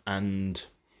team and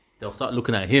They'll start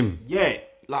looking at him. yeah,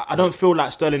 like I don't feel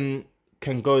like Sterling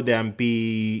can go there and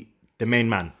be the main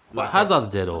man. But Hazard's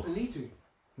there though. Need to.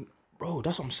 Bro,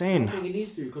 that's what I'm saying. I think he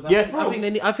needs to because Yeah,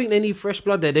 I think they need fresh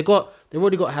blood there. They've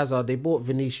already got Hazard. They bought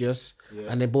Vinicius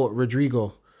and they bought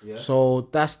Rodrigo. Yeah. So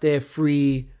that's their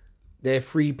three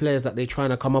players that they're trying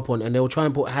to come up on, and they'll try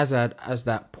and put Hazard as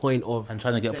that point of And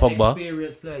trying to get the Pogba.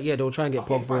 experienced player. Yeah, they'll try and get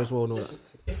Pogba as well. And all that.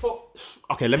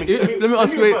 Okay, let me Let me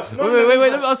ask you. Wait.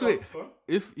 Let me ask you. Go on.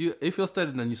 If you're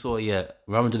Sterling and you saw Real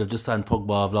Madrid have just signed Pogba,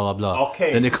 blah blah blah.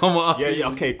 Okay. Then they come up. Yeah.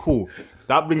 Okay, cool.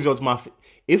 That brings on to my.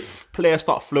 If players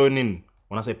start flowing in,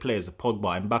 when I say players, the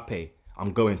Pogba, Mbappe,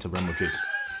 I'm going to Real Madrid.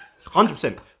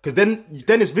 100%. Because then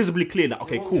it's visibly clear that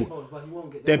okay, cool.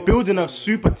 They're building a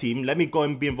super team. Let me go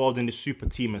and be involved in this super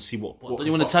team and see what Don't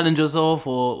you want to challenge yourself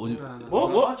or?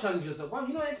 What? Challenge yourself. Wow,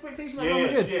 you know the expectation of Yeah, Real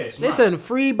Madrid. yeah, it's Listen,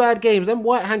 3 bad games. Them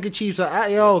white handkerchiefs are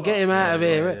at get him out of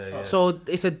here. Right? So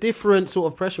it's a different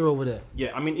sort of pressure over there.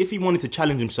 Yeah, I mean, if he wanted to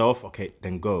challenge himself, okay,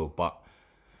 then go. But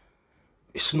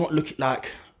it's not looking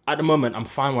like at the moment. I'm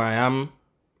fine where I am.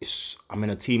 I'm in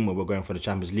a team where we're going for the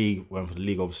Champions League. We're going for the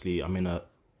league, obviously. I'm in a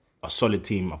solid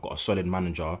team. I've got a solid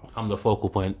manager. I'm the focal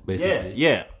point, basically.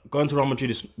 Yeah. Going to Real Madrid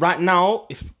is right now.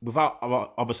 If without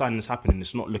other signings happening,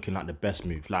 it's not looking like the best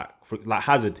move. Like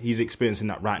Hazard, he's experiencing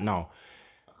that right now.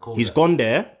 He's gone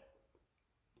there.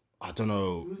 I don't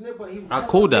know. I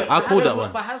called that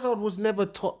one. But Hazard was never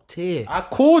top tier. I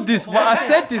called this, but I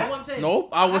said this. No,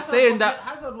 I was saying that.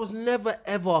 Hazard was never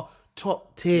ever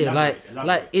top tier.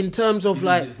 Like in terms of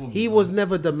he was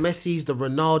never the Messis, the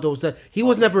Ronaldos. He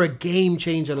was never a game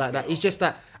changer like that. It's just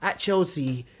that at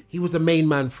Chelsea he was the main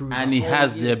man through. And he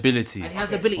has the ability. And he has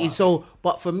the ability. So,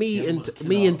 but for me,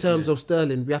 in terms of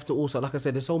Sterling, we have to also, like I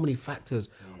said, there's so many factors.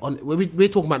 We're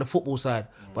talking about the football side,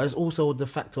 but it's also the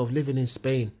factor of living in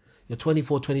Spain. You're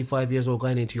 24, 25 years old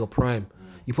going into your prime.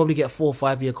 You probably get a 4 or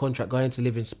 5 year contract going to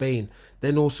live in Spain.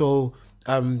 Then also,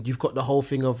 you've got the whole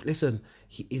thing of, listen,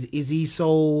 is he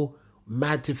so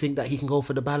mad to think that he can go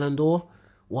for the Ballon d'Or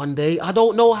one day? I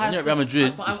don't know how. Real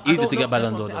Madrid, it's easy to get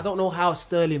Ballon d'Or. I don't know how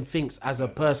Sterling thinks as a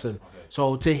person.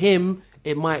 So to him,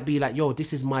 it might be like, yo,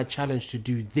 this is my challenge to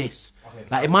do this.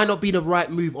 Like, it might not be the right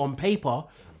move on paper,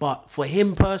 but for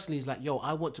him personally, he's like, yo,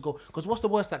 I want to go. Because what's the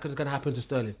worst that is going to happen to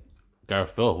Sterling?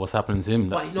 Gareth Bale, what's happening to him?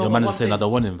 But Your manager saying I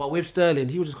don't want him. But with Sterling,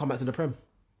 he will just come back to the Prem.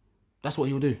 That's what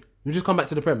he will do. He'll just come back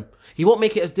to the Prem. He won't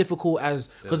make it as difficult as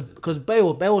because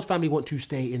Bale's family want to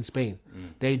stay in Spain.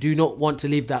 They do not want to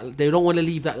leave that. They don't want to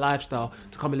leave that lifestyle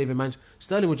to come and live in Manchester.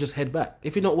 Sterling will just head back.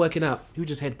 If you're not working out, he'll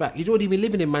just head back. He's already been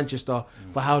living in Manchester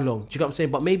for how long? Do you get what I'm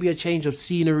saying? But maybe a change of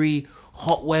scenery,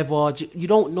 hot weather. You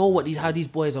don't know how these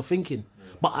boys are thinking.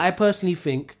 But I personally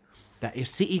think that if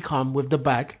City come with the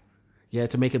bag, yeah,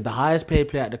 to make him the highest paid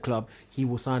player at the club, he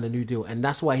will sign a new deal. And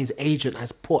that's why his agent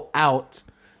has put out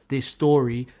this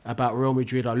story about Real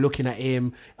Madrid are looking at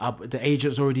him. The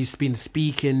agent's already been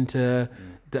speaking to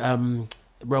the,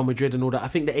 Real Madrid and all that. I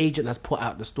think the agent has put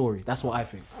out the story. That's what I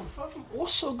think.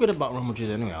 What's so good about Real Madrid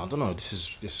anyway? I don't know. This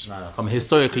is. I mean,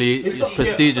 historically, it's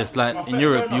prestigious. Like in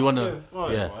Europe, you wanna,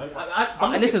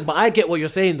 But I get what you're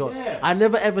saying, though. I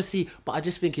never ever see, but I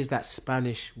just think it's that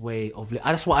Spanish way of.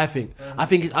 That's what I think. I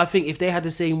think if they had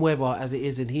the same weather as it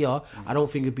is in here, I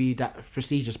don't think it'd be that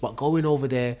prestigious. But going over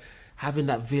there, having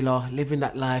that villa, living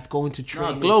that life, going to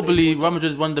train. Globally, Real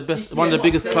Madrid is one of the best, one of the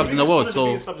biggest clubs in the world. One of the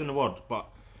biggest clubs in the world, but.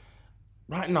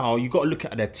 Right now, you got to look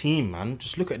at their team, man.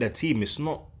 Just look at their team. It's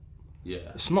not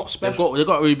special. They've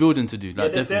got rebuilding to do.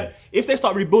 Like, definitely. If they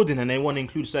start rebuilding and they want to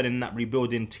include Sterling in that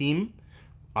rebuilding team,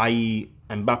 i.e.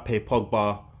 Mbappe,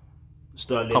 Pogba,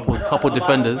 Sterling, couple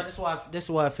defenders. That's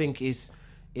why I think is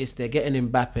they're getting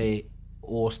Mbappe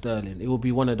or Sterling. It will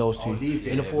be one of those two.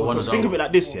 Think of it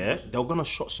like this, yeah. They're gonna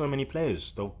shot so many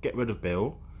players. They'll get rid of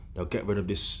Bale. They'll get rid of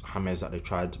this James that they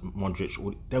tried,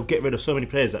 Modric. They'll get rid of so many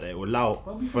players that they will allow.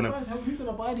 For them. Who's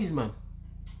gonna buy these, man?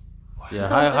 Yeah,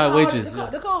 high wages.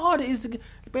 Look how hard it is to get.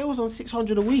 Bale's on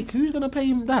 600 a week. Who's gonna pay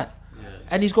him that? Yeah.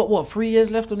 And he's got what 3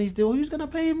 years left on his deal. Who's gonna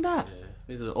pay him that? Yeah,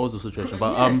 it's an Ozil situation.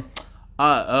 But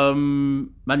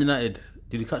Man United.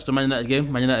 Did you catch the Man United game?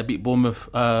 Man United beat Brighton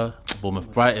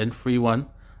 3-1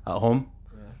 at home.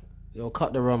 Yo,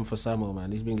 cut the rum for Samuel,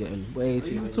 man. He's been getting way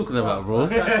too. What are you talking about, bro?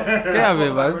 Get out of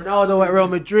here, man. Ronaldo at Real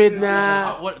Madrid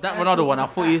now. That Ronaldo one, I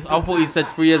thought he said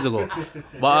 3 years ago.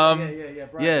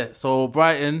 But so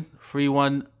Brighton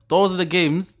 3-1. Those are the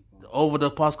games over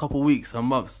the past couple of weeks and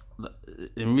months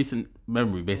in recent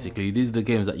memory. Basically, these are the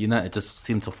games that United just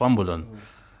seem to fumble on.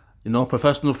 You know,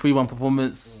 professional 3-1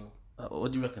 performance.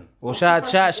 What do you reckon? Well,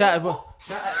 shout out.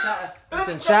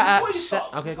 Listen, shout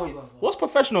out. Okay, go on. What's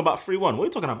professional about 3-1? What are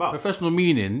you talking about? Professional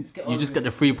meaning you just get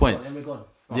the 3 points.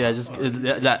 Yeah, just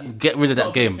get rid of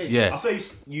that game. Yeah. I say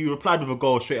you replied with a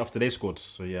goal straight after they scored.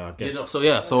 So yeah, I guess.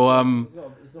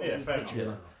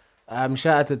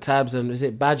 Shout out to Tabs and is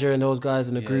it Badger and those guys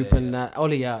in the group and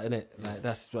Ollie out in it. Like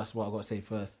that's what I got to say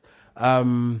first.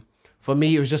 For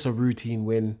me, it was just a routine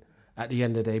win. At the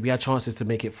end of the day, we had chances to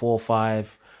make it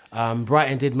 4-5.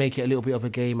 Brighton did make it a little bit of a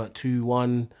game at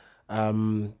 2-1.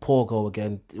 Poor goal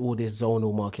again. All this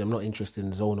zonal marking. I'm not interested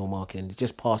in zonal marking. It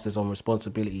just passes on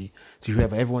responsibility to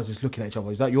whoever. Everyone's just looking at each other.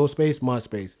 Is that your space? My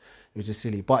space. It was just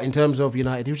silly. But in terms of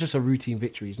United, it was just a routine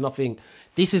victory. It's nothing.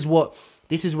 This is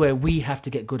where we have to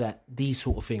get good at these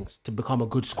sort of things to become a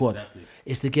good squad. Exactly.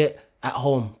 It's to get at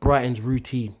home Brighton's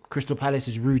routine, Crystal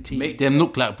Palace's routine. Make them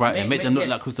look like Brighton. Make them look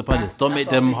like Crystal Palace. Don't make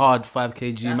them hard 5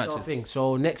 kg matches. Our thing.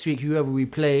 So next week, whoever we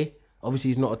play, obviously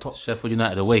he's not a top. Sheffield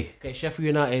United away. Okay, Sheffield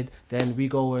United. Then we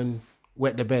go and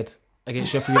wet the bed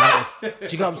against Sheffield United. Do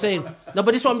you get what I'm saying? No,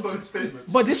 but this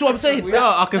is what I'm saying. Yeah,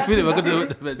 I can feel it. We're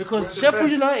gonna do it because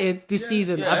Sheffield United this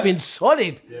season have been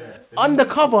solid.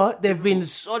 Undercover, they've been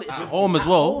solid. At home as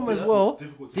well.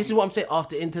 This is what I'm saying.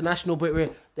 After international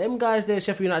break, them guys there,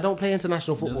 Sheffield United, don't play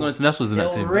international football. There's no internationals in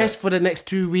that team. Rest for the next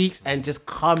 2 weeks and just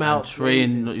come out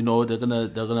train. You know, they're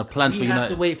gonna plan for United. We have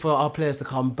to wait for our players to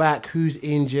come back. Who's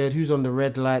injured? Who's on the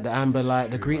red light, the amber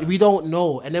light, the green? We don't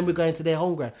know. And then we're going to their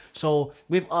home ground. So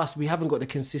with us, we haven't got the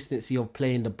consistency of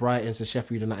playing the Brightons and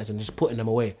Sheffield Uniteds and just putting them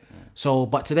away. So,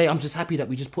 but today I'm just happy that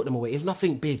we just put them away. It was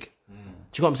nothing big. Do you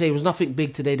know what I'm saying? It was nothing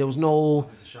big today. There was no.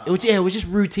 It was just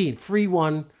routine.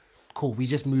 3-1. Cool. We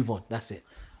just move on. That's it.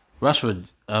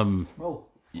 Rashford,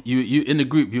 you in the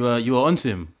group, you were onto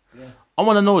him. Yeah. I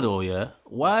want to know though,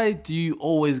 why do you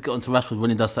always get onto Rashford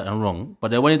when he does something wrong, but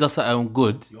then when he does something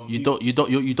good, you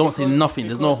don't say nothing.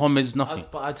 There's no homage, nothing.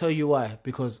 But I tell you why,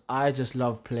 because I just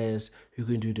love players who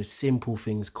can do the simple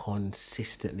things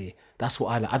consistently. That's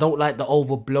what I like. I don't like the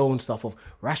overblown stuff of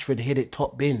Rashford hit it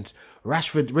top bins.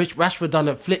 Rashford done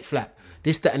a flip flap,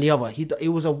 this, that, and the other. It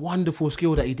was a wonderful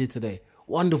skill that he did today.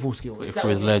 Wonderful skill. For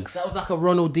his legs. That was like a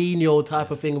Ronaldinho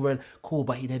type of thing where cool,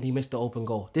 but he missed the open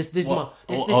goal. This is my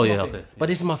thing. But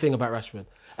this is my thing about Rashford.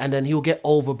 And then he'll get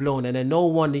overblown, and then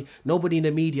nobody in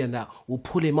the media and that will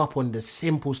pull him up on the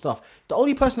simple stuff. The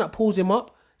only person that pulls him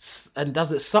up and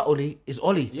does it subtly is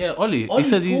Ollie. Yeah, Ollie. He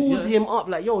says pulls him up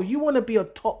like, yo, you want to be a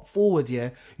top forward, yeah?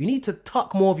 You need to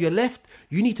tuck more of your left.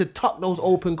 You need to tuck those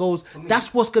open goals.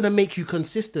 That's what's going to make you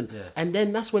consistent. Yeah. And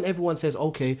then that's when everyone says,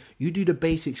 okay, you do the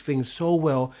basics things so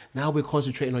well. Now we're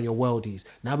concentrating on your worldies.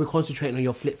 Now we're concentrating on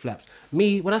your flip-flaps.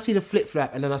 Me, when I see the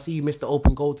flip-flap and then I see you miss the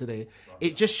open goal today,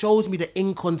 it just shows me the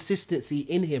inconsistency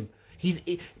in him.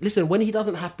 Listen, when he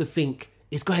doesn't have to think,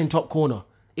 it's going top corner.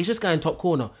 It's just going top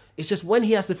corner. It's just when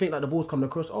he has to think like the ball's coming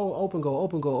across, open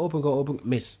goal,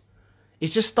 miss.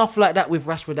 It's just stuff like that with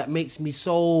Rashford that makes me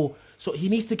so he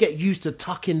needs to get used to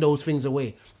tucking those things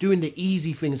away, doing the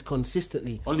easy things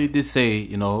consistently. Ollie did say,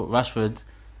 you know, Rashford,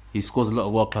 he scores a lot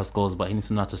of world-class goals, but he needs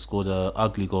to know how to score the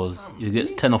ugly goals. He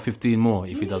gets 10 or 15 more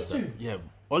if he does that. Yeah,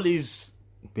 Ollie's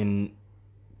been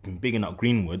bigging up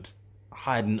Greenwood,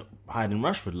 hiding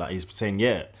Rashford. Like, he's saying,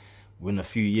 yeah, within a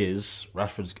few years,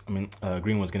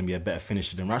 Greenwood's going to be a better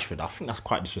finisher than Rashford. I think that's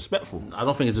quite disrespectful. I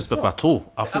don't think it's disrespectful at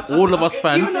all. I think all of us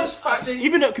fans...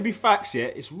 Even though it could be facts, yeah,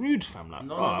 it's rude, fam. Like,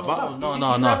 No.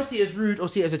 You either see it as rude or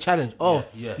see it as a challenge. You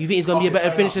think he's going to be a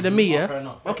better finisher than me,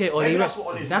 yeah? Okay, Ollie, that's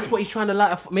what he's trying to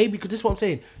light up. Maybe, because this is what I'm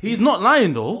saying. He's not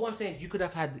lying, though. What I'm saying, you could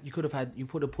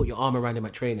have put your arm around him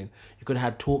at training. You could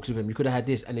have had talks with him. You could have had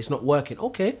this, and it's not working.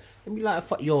 Okay, and be like,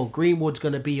 yo, Greenwood's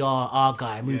going to be our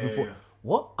guy moving forward.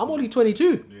 What? I'm only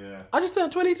 22. Yeah. I just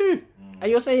turned 22.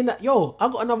 And you're saying that, yo, I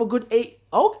got another good 8.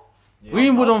 Oh? Yeah.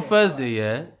 Greenwood on Thursday,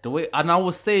 yeah. And I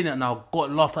was saying it, and I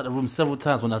got laughed at the room several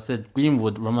times when I said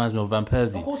Greenwood reminds me of Van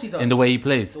Persie. Of course he does. In the way he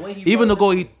plays. Even the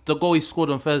goal he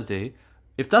scored on Thursday,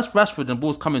 if that's Rashford and the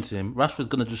ball's coming to him, Rashford's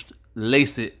going to just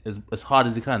lace it as hard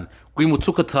as he can. Greenwood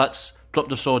took a touch, dropped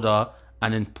the shoulder,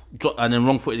 and then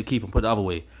wrong-footed the keeper and put it the other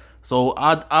way. So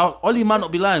Ollie might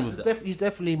not be lying with that. He's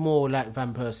definitely more like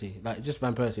Van Persie, like just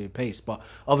Van Persie with pace, but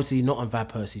obviously not on Van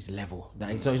Persie's level.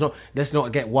 Like, so he's not. Let's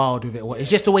not get wild with it.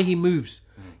 It's just the way he moves.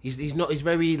 He's not. He's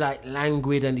very like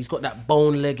languid, and he's got that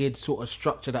bone-legged sort of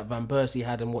structure that Van Persie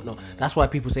had and whatnot. That's why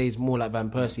people say he's more like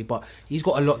Van Persie, but he's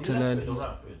got a lot to learn.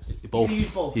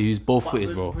 He used both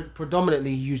footed, bro.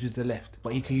 Predominantly, he uses the left,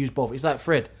 but he can use both. It's like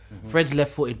Fred. Fred's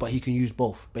left-footed, but he can use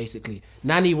both. Basically,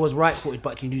 Nani was right-footed,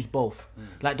 but can use both.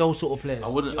 Like those sort of players.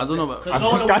 I don't know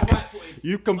about.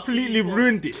 You completely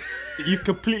ruined it. You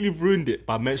completely ruined it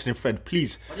by mentioning Fred.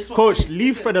 Please, coach,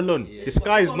 leave Fred alone. This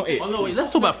guy is not it. Oh no, wait, let's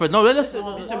talk about Fred. No, let's.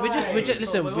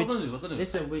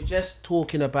 We're just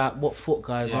talking about what foot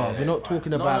guys are. We're not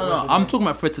talking about. No. I'm talking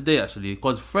about Fred today actually,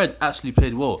 because Fred actually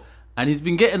played well. And he's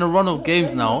been getting a run of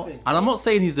games now. And I'm not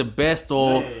saying he's the best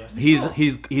or he's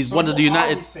one of the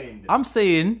United. I'm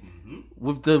saying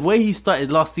with the way he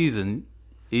started last season,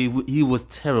 he was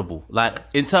terrible. Like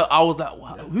I was like,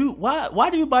 why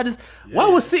do you buy this? Why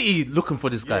was City looking for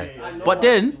this guy? But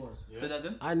then, say that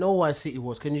again? I know why City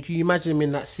was. Can you imagine him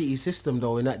in that City system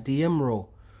though, in that DM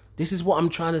role? This is what I'm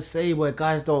trying to say, where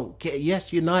guys don't get.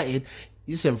 Yes, United.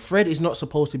 Listen, Fred is not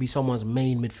supposed to be someone's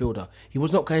main midfielder. He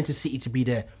was not going to City to be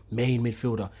their main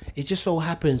midfielder. It just so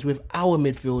happens with our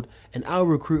midfield and our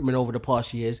recruitment over the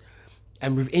past years,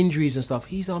 and with injuries and stuff,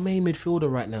 he's our main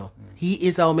midfielder right now. He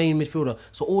is our main midfielder.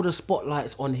 So all the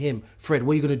spotlight's on him. Fred,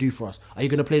 what are you going to do for us? Are you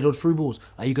going to play those through balls?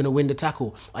 Are you going to win the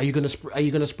tackle? Are you going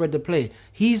to spread the play?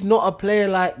 He's not a player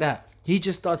like that. He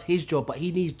just does his job, but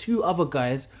he needs two other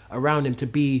guys around him to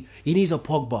be... He needs a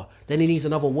Pogba. Then he needs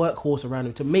another workhorse around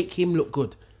him to make him look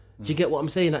good. Do you get what I'm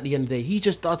saying at the end of the day? He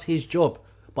just does his job.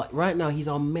 But right now, he's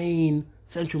our main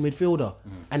central midfielder.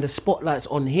 And the spotlight's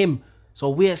on him. So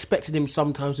we're expecting him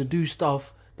sometimes to do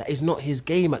stuff that is not his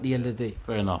game at the end of the day.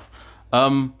 Fair enough.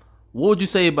 What would you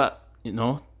say about,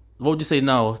 what would you say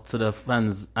now to the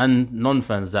fans and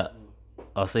non-fans that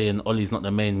are saying Ollie's not the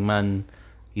main man,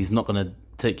 he's not going to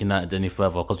take United any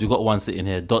further? Because we've got one sitting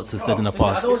here. DOTTS has said in the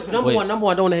past. Number one, I don't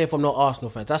want to hear from no Arsenal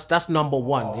fans. That's number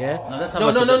one, yeah?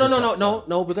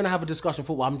 No, we're going to have a discussion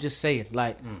football. I'm just saying,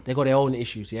 they got their own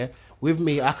issues, yeah? With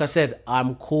me, like I said,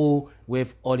 I'm cool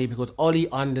with Ollie because Ollie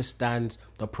understands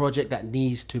the project that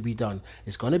needs to be done.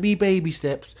 It's going to be baby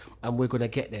steps and we're going to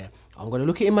get there. I'm going to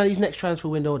look at him at his next transfer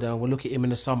window, then we'll look at him in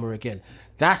the summer again.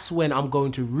 That's when I'm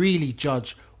going to really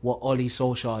judge what Ollie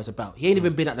Solskjaer is about. He ain't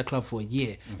even been at the club for a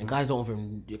year, and guys don't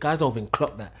even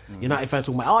clock that. United fans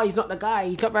talking about, he's not the guy.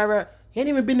 He ain't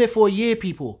even been there for a year,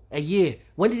 people. A year.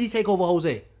 When did he take over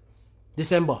Jose?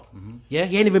 December. Yeah,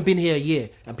 he ain't even been here a year,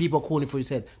 and people are calling for his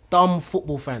head. Dumb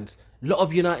football fans. A lot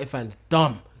of United fans,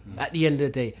 dumb. At the end of the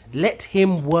day, let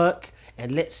him work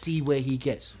and let's see where he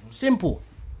gets. Simple.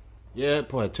 Yeah,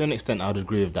 boy. To an extent, I would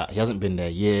agree with that. He hasn't been there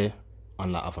a year,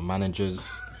 unlike other managers.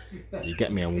 You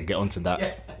get me, and we'll get onto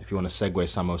that. If you want to segue,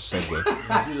 Samuel,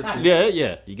 segue.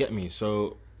 Yeah, you get me.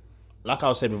 So, like I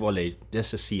was saying with Ole,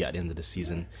 let's just see at the end of the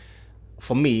season.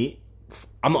 For me,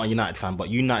 I'm not a United fan, but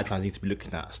United fans need to be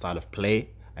looking at style of play,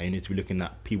 and you need to be looking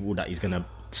at people that he's going to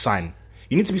sign.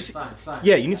 You need to be...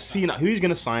 you need to see who he's going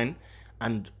to sign,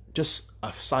 and just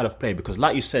a style of play. Because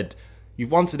like you said,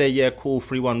 you've wanted a year cool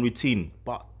 3-1 routine,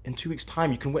 but in 2 weeks'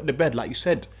 time, you can wet the bed, like you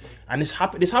said. And it's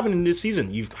happening this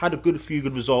season. You've had a few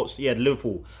good results. Yeah,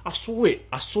 Liverpool. I saw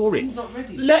it. Team's not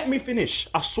ready. Let me finish.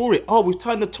 I saw it. Oh, we've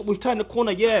turned the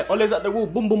corner. Yeah, Ole's at the wall.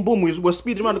 Boom, boom, boom. We're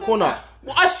speeding around the corner.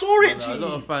 Well, I saw it. A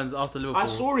lot of fans after Liverpool. I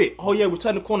saw it. Oh yeah, we've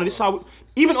turned the corner. This is how.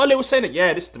 Even Ole was saying it.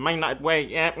 Yeah, this is the Man United way.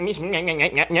 Yeah.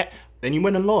 Then you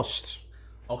went and lost.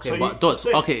 Okay, So but you- Dots.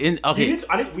 so Okay,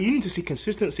 You need to see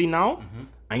consistency now.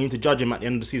 I need to judge him at the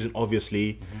end of the season.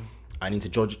 Obviously, I need to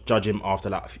judge him after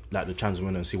like the Champions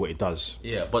winner and see what he does.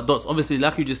 Yeah, but Dots, obviously,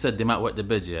 like you just said, they might wet the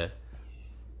bed, yeah?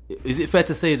 Is it fair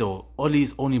to say, though,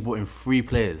 Ollie's only brought in 3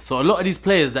 players? So a lot of these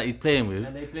players that he's playing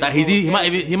with, that he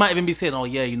might even be saying, oh,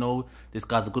 yeah, you know, this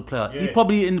guy's a good player. Yeah. He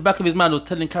probably, in the back of his mind, was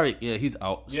telling Carrick, yeah, he's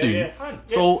out soon. Yeah, fine.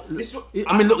 Yeah. So,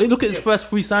 I mean, look at his first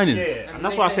 3 signings. Yeah, and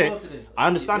that's why I say, I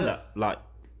understand that. Like,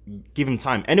 give him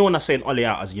time. Anyone that's saying Ole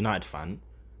out as a United fan,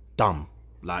 dumb.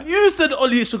 Like, You said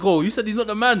Ollie should go. You said he's not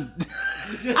the man.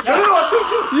 chill.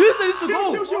 You said he should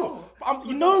go. Chill.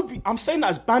 I'm saying that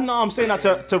as banter. I'm saying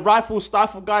that to rifle,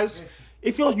 stifle guys.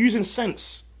 If you're using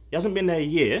sense, he hasn't been there a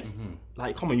year.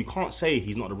 Like, come on, you can't say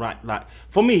he's not the right. Like,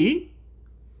 for me,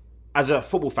 as a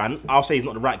football fan, I'll say he's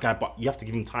not the right guy, but you have to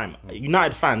give him time.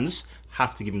 United fans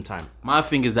have to give him time. My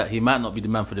thing is that he might not be the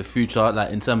man for the future,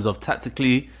 like in terms of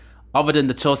tactically. Other than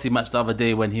the Chelsea match the other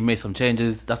day when he made some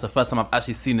changes, that's the first time I've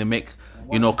actually seen him make,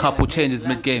 couple changes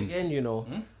mid-game.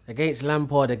 Again, against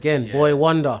Lampard again, boy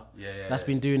wonder. That's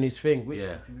been doing his thing. Which,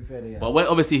 to be fair, But when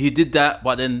obviously he did that,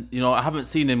 but then I haven't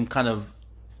seen him kind of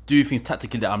do things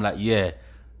tactically that I'm like, yeah,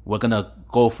 we're gonna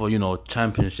go for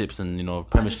championships and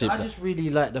Premiership. I just really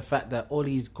like the fact that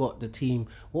Ollie's got the team.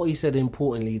 What he said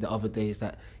importantly the other day is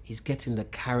that he's getting the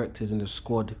characters in the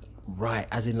squad right,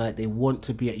 as in like they want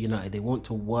to be at United, they want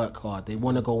to work hard, they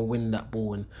want to go and win that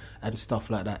ball and stuff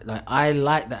like that. Like I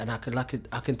like that, and I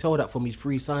can tell that from his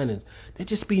 3 signings. They're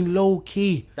just being low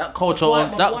key. That culture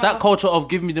that culture of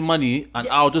give me the money and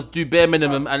I'll just do bare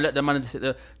minimum and let the manager sit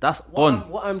there. That's gone.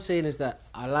 What I'm saying is that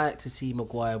I like to see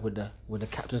Maguire with the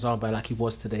captain's armband like he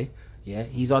was today. Yeah,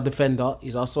 he's our defender.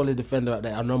 He's our solid defender out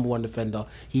there, our number 1 defender.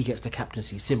 He gets the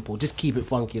captaincy. Simple. Just keep it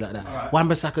funky like that. Right.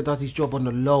 Wan-Bissaka does his job on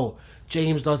the low.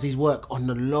 James does his work on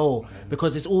the low.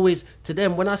 Because it's always, to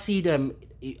them, when I see them,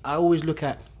 I always look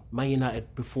at Man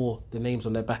United before the names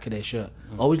on their back of their shirt.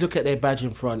 I always look at their badge in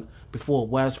front before.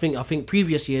 Whereas I think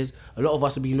previous years, a lot of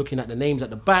us have been looking at the names at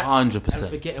the back 100%. and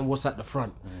forgetting what's at the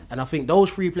front. And I think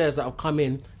those 3 players that have come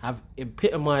in have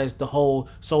epitomised the whole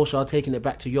Solskjaer taking it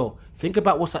back to think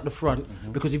about what's at the front,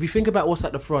 because if you think about what's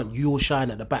at the front, you will shine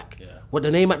at the back. What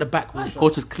the name at the back will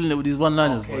Coach is killing it with these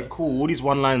one-liners. Okay, cool. All these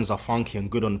one-liners are funky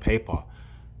and good on paper.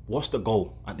 What's the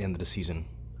goal at the end of the season?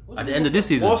 At the end of this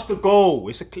season, What's the goal?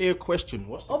 It's a clear question.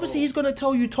 Obviously, he's going to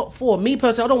tell you top 4. Me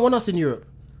personally, I don't want us in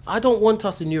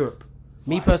Europe.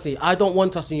 Me personally, I don't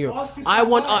want us in Europe. I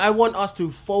want us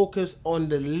to focus on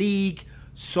the league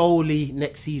solely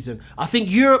next season. I think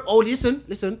Europe. Oh,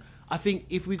 listen. I think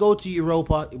if we go to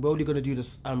Europa, we're only going to do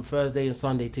this Thursday and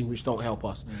Sunday thing, which don't help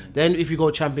us. Then if you go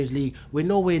Champions League, we're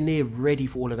nowhere near ready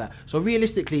for all of that. So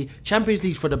realistically, Champions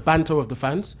League's for the banter of the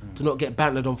fans, to not get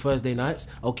bantered on Thursday nights.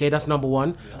 Okay, that's number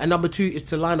 1. And number 2 is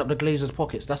to line up the Glazers'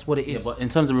 pockets. That's what it is. but in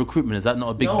terms of recruitment, is that not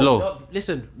a big blow? No,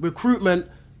 listen, recruitment.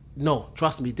 No,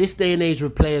 trust me, this day and age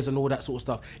with players and all that sort of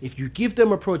stuff, if you give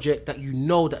them a project that you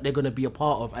know that they're going to be a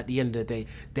part of at the end of the day,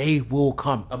 they will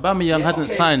come. Aubameyang hasn't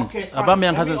signed.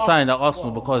 Aubameyang hasn't signed at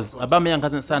Arsenal because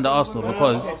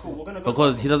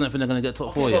he doesn't think they're going to get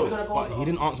top 4 yet. But he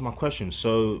didn't answer my question.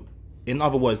 So, in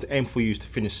other words, the aim for you is to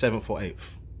finish 7th or 8th.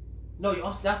 No, you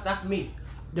asked, that's me.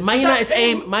 The Man United's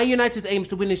aim is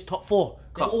to win this top 4.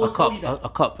 A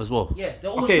cup as well. Yeah, they're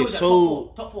always Okay, doing that,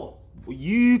 so top 4.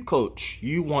 You, coach,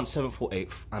 you want 7th or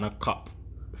 8th and a cup.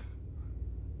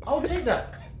 I'll take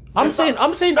that. I'm saying.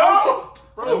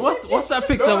 What's that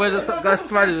picture where the guy's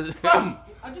smiling?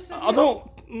 I just said. I'm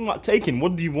not taking.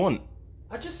 What do you want?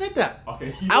 I just said that.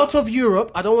 Okay. Out of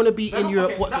Europe, I don't want to be in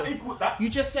Europe. Okay, You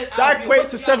just said that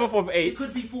equates to 7th or 8th. It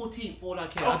could be 14th for all I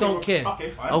care. I don't care. Okay,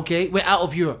 fine. Okay, we're out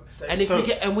of Europe, and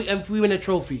if we win a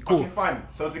trophy, cool. Okay, fine.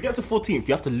 So to get to 14th,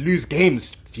 you have to lose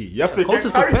games. G. You have to. Coach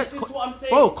is prepared.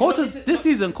 This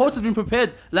season, coach has been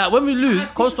prepared. Like when we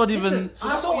lose, coach not even.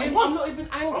 I'm not even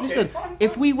angry. Okay, Listen, fine.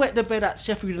 if we wet the bed at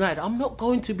Sheffield United, I'm not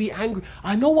going to be angry.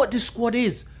 I know what this squad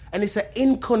is. And it's an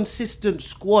inconsistent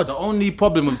squad. The only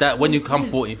problem with that when you come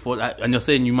 14th, and you're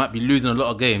saying you might be losing a lot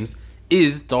of games,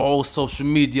 is the whole social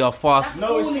media fast.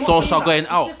 No, it's not social that. going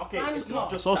out. Okay, it's not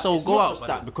just Social that. will go out.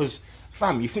 That because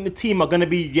Fam, you think the team are gonna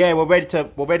be? Yeah, we're ready to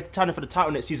challenge for the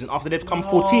title next season after they've come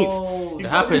 14th. It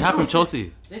happened.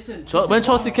 Chelsea. Listen, When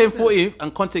Chelsea came 14th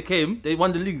and Conte came, they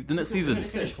won the league the next season. They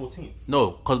finished 14th.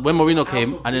 No, because when Mourinho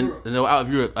came of and then Europe. they were out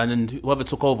of Europe and then whoever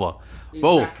took over,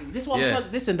 bro. Exactly. This is what I'm yeah. trying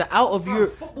to listen. The out of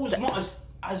Europe. Football's not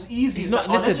as easy. It's not-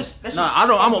 Let's listen, just- No,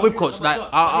 I'm not with coach. Like hear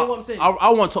what I'm saying? I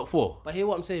want top 4. But hear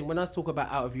what I'm saying. When I talk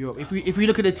about out of Europe, if we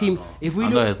look at the team, if we I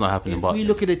look, know it's not happening, if but- we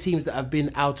look at the teams that have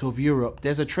been out of Europe,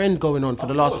 there's a trend going on for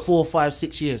the last 4, 5,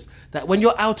 6 years that when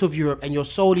you're out of Europe and you're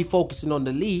solely focusing on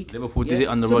the league, Liverpool did it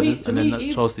under to me- Rodgers to and me, then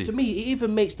it- Chelsea. To me, it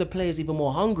even makes the players even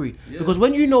more hungry because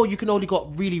when you know you can only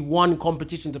got really one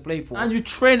competition to play for, And you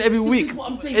train every week. is what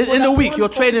I'm saying, In for the that week, one you're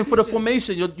training for the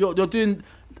competition. formation. You're doing.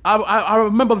 I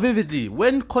remember vividly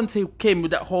when Conte came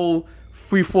with that whole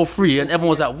 3-4-3, and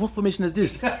everyone was like, "What formation is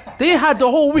this?" They had the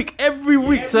whole week, every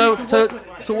week to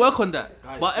work on that.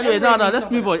 But anyway,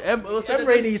 let's move on.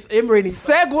 Emre needs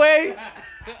Segue.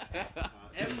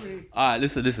 All right,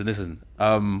 listen.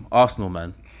 Arsenal,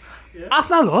 man.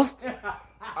 Arsenal lost.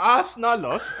 Arsenal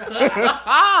lost.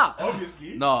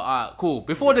 Obviously. No, alright, cool.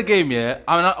 Before the game, yeah.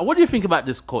 What do you think about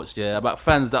this coach? Yeah, about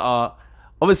fans that are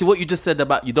obviously what you just said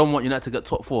about you don't want United to get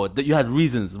top 4. That you had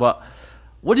reasons, but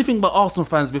what do you think about Arsenal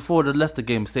fans before the Leicester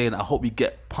game saying, "I hope we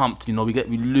get pumped. You know, we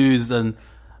lose," and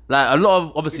like a lot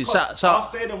of obviously shout.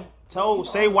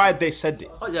 Say why they said it.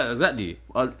 Oh, yeah, exactly.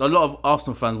 A lot of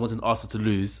Arsenal fans wanted Arsenal to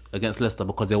lose against Leicester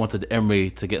because they wanted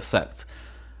Emery to get sacked.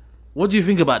 What do you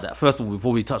think about that? First of all,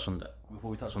 before we touch on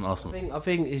Arsenal, I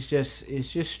think it's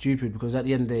just stupid because at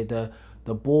the end of the day,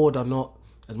 the board are not,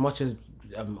 as much as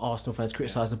Arsenal fans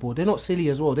criticise the board, they're not silly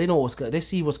as well. They know they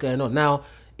see what's going on. Now,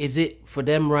 is it for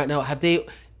them right now? Have they?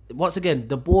 Once again,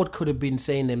 the board could have been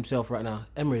saying themselves right now,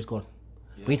 Emery's gone.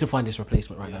 We need to find this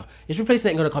replacement right now. His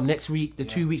replacement ain't going to come next week,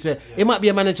 2 weeks later. It might be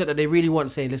a manager that they really want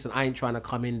saying, listen, I ain't trying to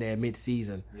come in there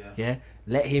mid-season. Yeah.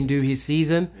 Let him do his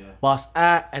season, bust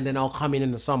out, and then I'll come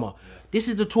in the summer. This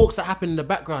is the talks that happen in the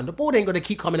background. The board ain't going to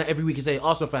keep coming out every week and say,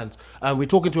 Arsenal fans, we're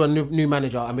talking to a new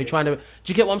manager and we're trying to... Do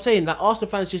you get what I'm saying? Like, Arsenal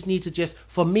fans just need to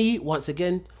for me, once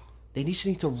again, they just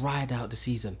need to ride out the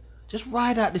season. Just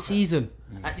ride out the season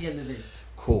at the end of the day.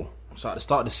 Cool. So at the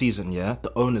start of the season, yeah,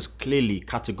 the owners clearly,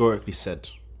 categorically said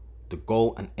the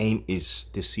goal and aim is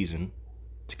this season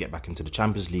to get back into the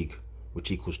Champions League,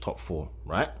 which equals top 4,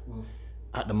 right?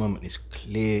 At the moment, it's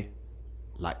clear,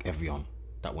 like everyone,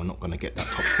 that we're not going to get that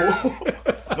top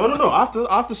 4. No. I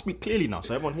have to speak clearly now,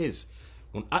 so everyone hears.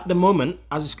 At the moment,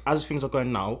 as things are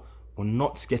going now, we're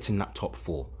not getting that top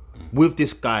 4. With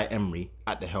this guy, Emery,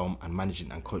 at the helm and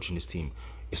managing and coaching his team,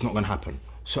 it's not going to happen.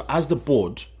 So as the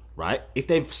board, right, if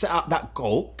they've set out that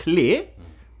goal clear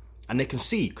and they can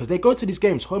see, because they go to these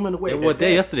games home and away. they were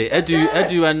there yesterday.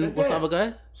 Edu and what's the other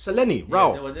guy? Seleni,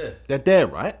 Rao. they were there. They're there,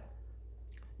 right?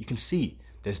 You can see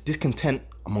there's discontent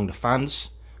among the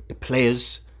fans, the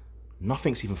players.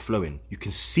 Nothing's even flowing. You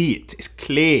can see it. It's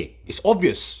clear. It's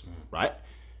obvious, right?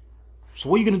 So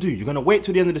what are you going to do? You're going to wait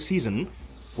till the end of the season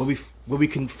where we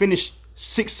can finish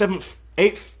 6th, 7th,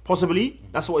 8th, possibly.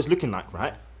 That's what it's looking like,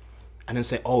 right? And then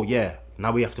say, oh yeah,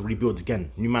 now we have to rebuild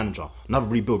again. New manager, another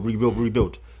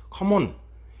rebuild. Come on.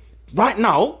 Right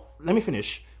now, let me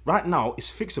finish. Right now,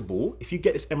 it's fixable. If you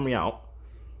get this Emery out,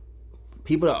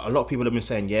 a lot of people have been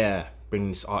saying, yeah, bring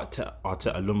this Arteta,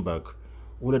 Lundberg,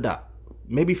 all of that.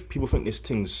 Maybe people think this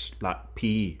thing's like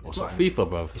PE or something. It's not FIFA,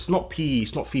 bro. It's not PE,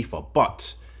 it's not FIFA.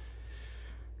 But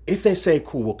if they say,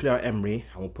 cool, we'll clear out Emery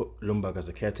and we'll put Lundberg as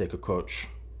the caretaker coach,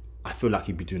 I feel like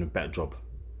he'd be doing a better job.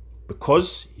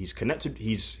 Because he's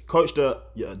coached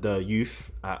the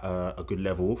youth at a good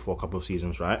level for a couple of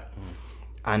seasons, right?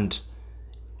 And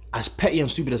as petty and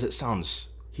stupid as it sounds,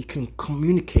 he can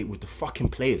communicate with the fucking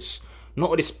players. Not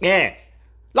with this,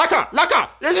 Laka,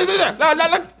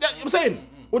 I'm saying,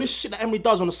 all this shit that Emery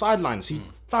does on the sidelines.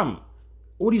 Fam,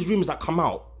 all these rumours that come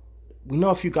out, we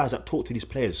know a few guys that talk to these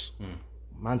players,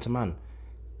 man to man.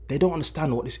 They don't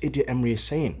understand what this idiot Emery is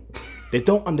saying. They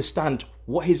don't understand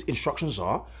what his instructions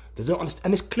are. They don't understand,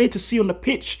 and it's clear to see on the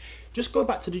pitch. Just go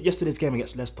back to yesterday's game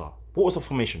against Leicester. What was the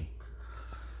formation?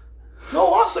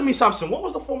 No, answer me, Samson. What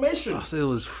was the formation? I said it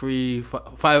was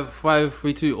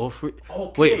 3-5-3-2 or 3.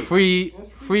 Okay. Wait,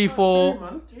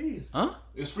 3-4. Huh?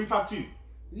 It was 3-5-2.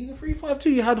 You had 3-5-2.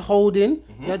 You had Holding,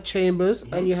 you had Chambers,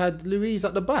 and you had Louise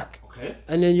at the back. Okay.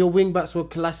 And then your wing backs were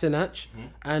Kolasinac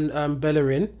and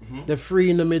Bellerin. The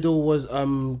 3 in the middle was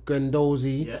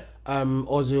Guendouzi,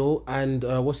 Ozil, and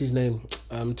what's his name,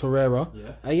 Torreira.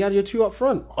 Yeah. And you had your 2 up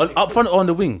front. Up front or on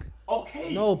the wing?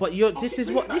 Okay. No, but this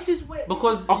is where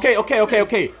Because Okay. So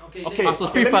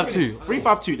 3-5-2.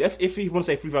 3-5-2. If you want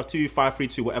to say 3-5-2,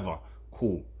 5-3-2, whatever,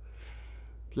 cool.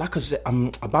 like I said,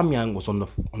 Aubameyang was on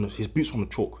his boots were on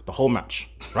the chalk the whole match,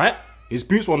 right? His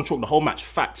boots were on the chalk the whole match.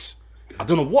 Facts. I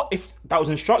don't know if that was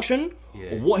instruction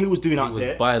or what he was doing out there.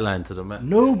 It was byline to the match.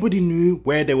 Nobody knew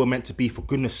where they were meant to be, for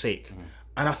goodness sake.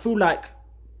 And I feel like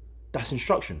that's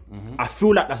instruction. I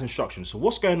feel like that's instruction. So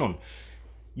what's going on?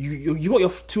 You got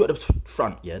your two at the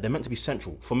front, yeah? They're meant to be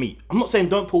central for me. I'm not saying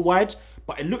don't pull wide,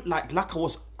 but it looked like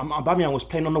Aubameyang was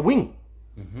playing on the wing.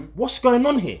 What's going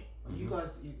on here? You guys,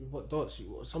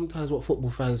 sometimes what football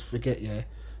fans forget, yeah,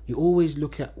 you always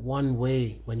look at one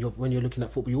way when you're looking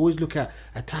at football. You always look at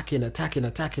attacking.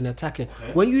 Okay.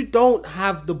 When you don't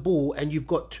have the ball and you've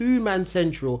got two-man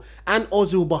central and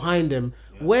Ozil behind them,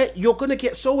 where you're gonna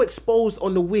get so exposed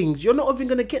on the wings, you're not even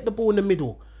gonna get the ball in the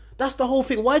middle. That's the whole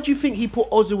thing. Why do you think he put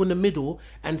Ozil in the middle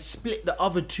and split the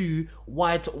other two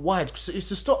wide? So it's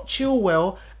to stop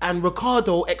Chilwell and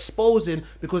Ricardo exposing,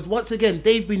 because once again,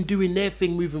 they've been doing their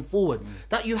thing moving forward.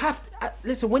 That you have to,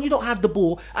 listen, when you don't have the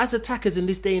ball, as attackers in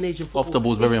this day and age in football, off the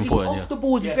ball is very important. Off the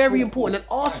ball is very important. And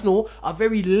Arsenal are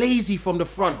very lazy from the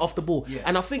front off the ball.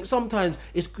 And I think sometimes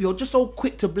you're just so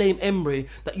quick to blame Emery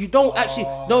that you don't actually,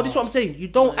 no, this is what I'm saying. You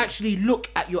don't actually look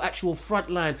at your actual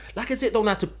front line. Like I said, don't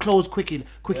have to close quick enough.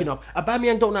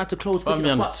 Aubameyang don't know how to close quick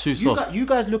enough. Aubameyang's too soft. You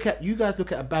guys look at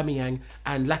Aubameyang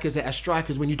and Lacazette as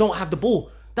strikers when you don't have the ball.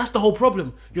 That's the whole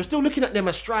problem. You're still looking at them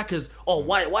as strikers. Oh,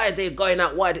 why are they going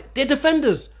out wide? They're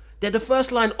defenders. They're the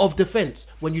first line of defense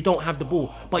when you don't have the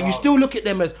ball. But you still look at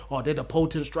them as, oh, they're the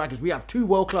potent strikers. We have two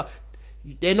world class.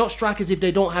 They're not strikers if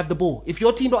they don't have the ball. If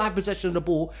your team don't have possession of the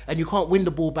ball and you can't win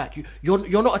the ball back,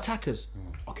 you're not attackers.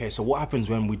 Okay, so what happens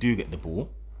when we do get the ball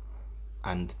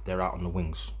and they're out on the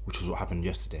wings, which is what happened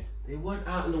yesterday? They weren't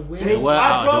out on the wings. They were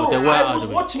out. I was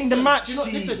watching the match.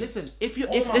 Listen. Come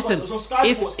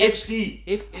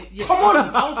on.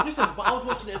 I was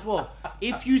watching it as well.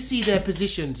 If you see their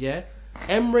positions, yeah,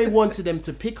 Emery wanted them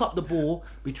to pick up the ball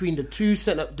between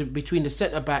between the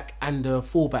centre back and the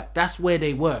full back. That's where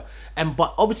they were.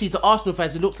 But obviously to Arsenal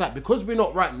fans, it looks like because we're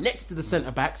not right next to the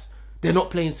centre backs, they're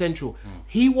not playing central.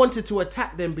 He wanted to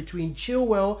attack them between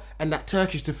Chilwell and that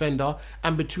Turkish defender,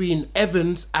 and between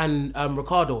Evans and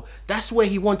Ricardo. That's where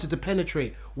he wanted to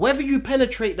penetrate. Whether you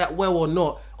penetrate that well or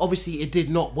not, obviously it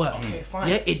did not work. Okay, fine.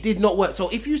 Yeah, it did not work. So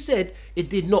if you said it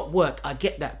did not work, I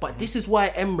get that. But this is why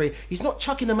Emery, he's not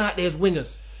chucking them out there as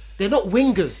wingers. They're not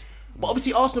wingers. But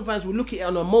obviously Arsenal fans will look at it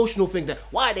on an emotional thing that,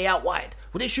 why are they out wide?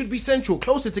 Well, they should be central,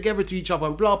 closer together to each other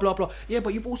and blah, blah, blah. Yeah,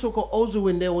 but you've also got Ozil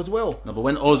in there as well. No, but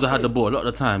when Ozil had the ball, a lot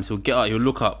of the times he'll get out, he'll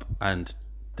look up and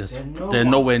they're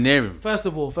nowhere near him. First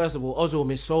of all, Ozil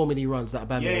missed so many runs that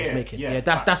Aubameyang was making. Yeah,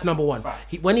 that's number one.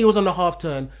 When he was on the half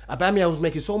turn, Aubameyang was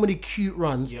making so many cute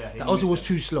runs that Ozil was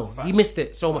too slow. He missed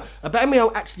it so much.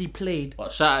 Aubameyang actually played.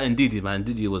 But shout out Ndidi, man.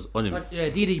 Ndidi was on him.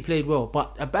 Ndidi played well,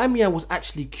 but Aubameyang was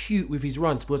actually cute with his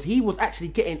runs because he was actually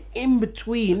getting in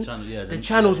between the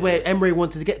channels where Emery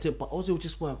wanted to get to, but Ozil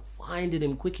just weren't finding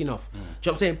him quick enough. Do you know what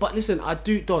I'm saying? But listen, I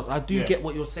do get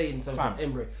what you're saying in terms of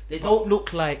Emery. They don't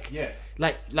look like.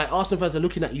 Like Arsenal fans are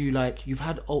looking at you like you've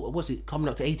had, what's it, coming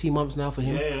up to 18 months now for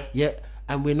him? Yeah.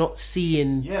 And we're not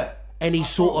seeing any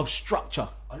sort of structure.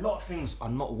 A lot of things are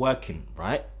not working,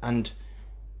 right? And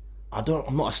I'm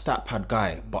not a stat pad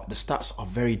guy, but the stats are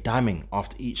very damning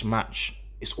after each match.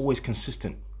 It's always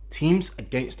consistent. Teams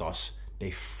against us,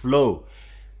 they flow.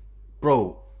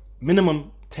 Bro,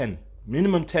 minimum 10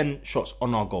 shots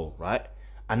on our goal, right?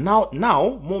 And now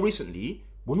more recently,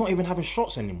 we're not even having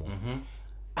shots anymore.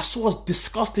 I saw us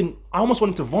disgusting. I almost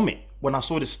wanted to vomit when I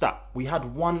saw this stat. We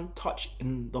had one touch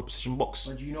in the opposition box.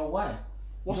 But do you know why?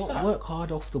 What's you don't that? Work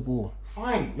hard off the ball.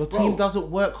 Fine. Your team doesn't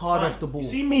work hard off the ball. You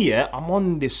see me, yeah? I'm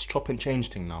on this chop and change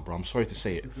thing now, bro. I'm sorry to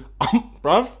say it.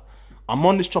 Bruv, I'm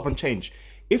on this chop and change.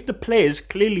 If the players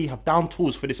clearly have down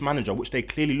tools for this manager, which they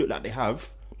clearly look like they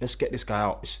have, let's get this guy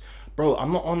out. Bro,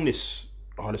 I'm not on this.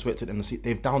 Oh, let's wait till the end of the season.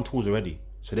 They've down tools already.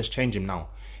 So let's change him now.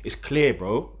 It's clear,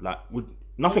 bro. Like,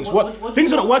 nothing's working.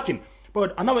 Things are not working.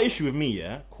 Bro, another issue with me,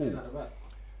 yeah? Cool.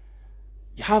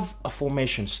 You have a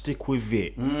formation, stick with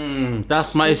it.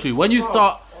 That's my issue. When you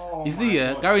start, you see,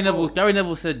 Gary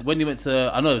Neville said when he went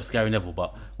to, I know it's Gary Neville,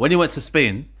 but when he went to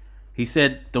Spain, he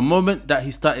said the moment that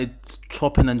he started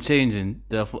chopping and changing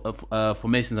the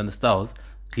formations and the styles,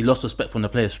 he lost respect from the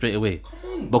players straight away.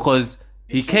 Because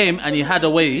he came and he had a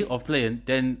way of playing,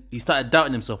 then he started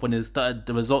doubting himself when the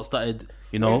results started,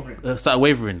 started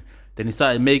wavering. Then he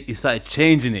started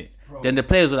changing it. Bro. Then the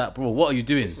players were like, bro, what are you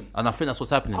doing? And I think that's what's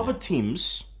happening. Other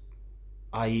teams,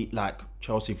 i.e. like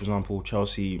Chelsea, for example,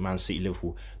 Chelsea, Man City,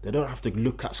 Liverpool, they don't have to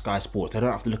look at Sky Sports. They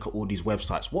don't have to look at all these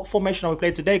websites. What formation are we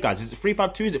playing today, guys? Is it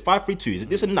 3-5-2? Is it 5-3-2? Is it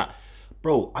this and that?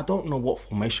 bro, I don't know what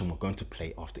formation we're going to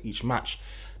play after each match.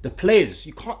 The players,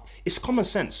 you can't. It's common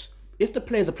sense. If the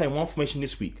players are playing one formation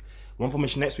this week, one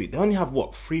formation next week, they only have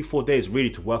 3-4 days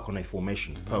really to work on a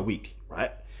formation per week,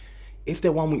 right? If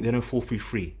they're 1 week, they're doing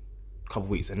 4-3-3, couple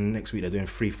weeks, and the next week they're doing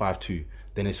 3-5-2,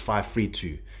 then it's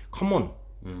 5-3-2. Come on,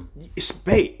 it's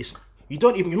bait. You're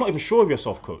not even sure of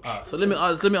yourself, coach. So let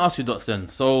me ask you, Dots. Then,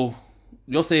 so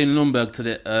you're saying Nuremberg to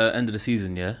the end of the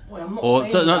season, yeah? Boy, I'm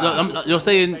not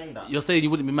saying that. You're saying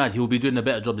you wouldn't be mad. He'll be doing a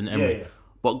better job than Emery. Yeah.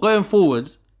 But going forward,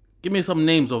 give me some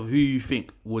names of who you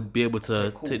think would be able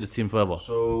to take this team further.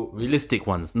 So realistic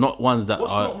ones, not ones that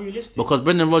what's are not realistic? because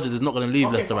Brendan Rodgers is not going to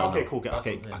leave Leicester right now. Okay, cool.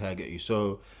 Okay, I get you.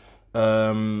 So,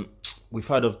 we've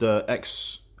heard of the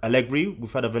ex Allegri.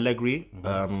 We've heard of Allegri.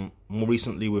 More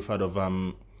recently, we've heard of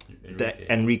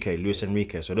Luis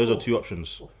Enrique. So those are two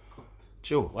options.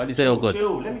 Chill. Why do you say oh good?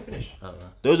 Chill. Let me finish.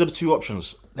 Those are the two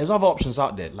options. There's other options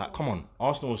out there. Like, come on,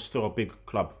 Arsenal is still a big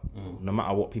club, no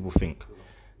matter what people think.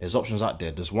 There's options out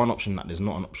there. There's one option that there's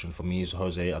not an option for me is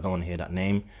Jose. I don't want to hear that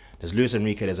name. There's Luis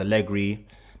Enrique. There's Allegri.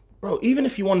 Bro, even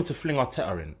if you wanted to fling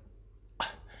Arteta in.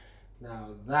 Now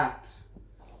that,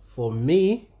 for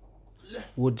me,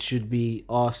 should be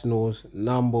Arsenal's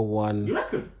number one. You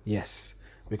reckon? Yes.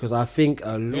 Because I think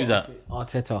a lot... Who's that?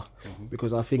 Arteta.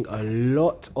 Because I think a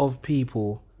lot of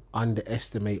people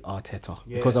underestimate Arteta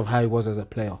because of how he was as a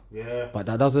player. Yeah. But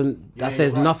that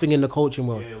says nothing in the coaching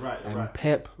world. Yeah, right, and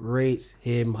Pep rates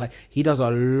him high. He does a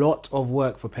lot of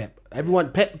work for Pep.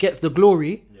 Pep gets the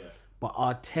glory, but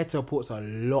Arteta puts a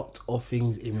lot of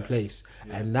things in place.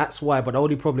 And that's why, but the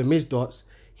only problem is, Dots,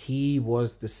 he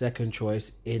was the second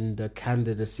choice in the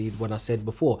candidacy when I said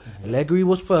before. Allegri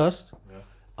was first,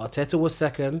 Arteta was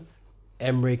second,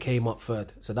 Emery came up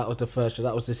third. So that was the first. So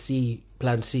that was the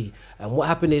plan C. And what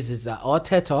happened is that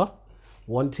Arteta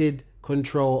wanted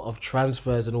control of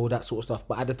transfers and all that sort of stuff.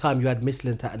 But at the time, you had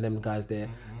Mislintat and them guys there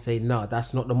saying, no,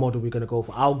 that's not the model we're going to go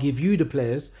for. I'll give you the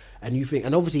players. And you think,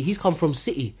 and obviously he's come from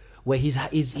City, where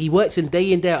he works in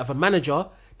day out of a manager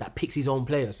that picks his own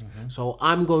players. So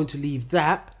I'm going to leave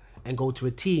that and go to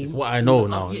a team. It's what I know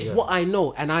now. It's what I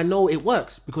know, and I know it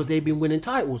works because they've been winning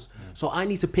titles. So I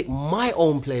need to pick my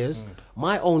own players,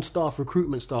 my own staff,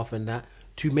 recruitment staff, and that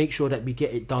to make sure that we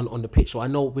get it done on the pitch. So I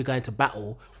know we're going to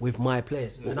battle with my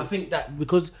players, and I think that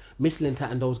because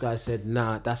Mislintat and those guys said,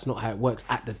 "Nah, that's not how it works."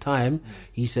 At the time,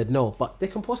 he said no, but they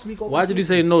can possibly go. Why did you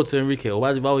say no to Enrique? Or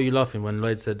why were you laughing when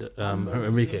Lloyd said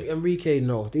Enrique? Enrique,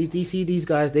 no. Do you see these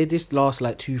guys? They just last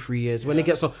like 2-3 years. When it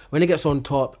gets on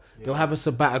top. They'll have a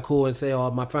sabbatical and say,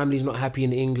 "Oh, my family's not happy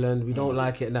in England. We don't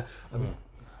like it." And that.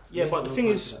 But the thing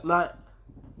is why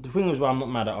I'm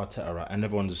not mad at Arteta, right? And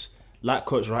everyone's, like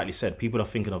Coach rightly said, people are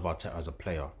thinking of Arteta as a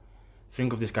player.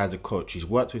 Think of this guy as a coach. He's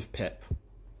worked with Pep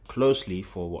closely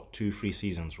for 2-3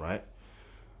 seasons, right?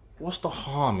 What's the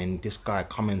harm in this guy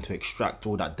coming to extract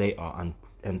all that data and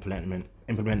implement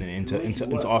it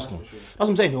into Arsenal? That's what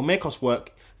I'm saying. He'll make us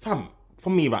work, fam. For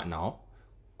me right now,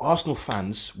 Arsenal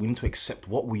fans, we need to accept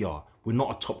what we are. We're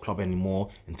not a top club anymore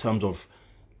in terms of,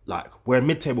 like, we're a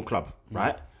mid-table club,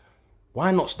 right? Why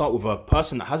not start with a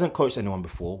person that hasn't coached anyone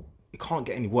before? It can't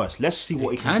get any worse. Let's see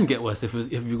what it can get worse if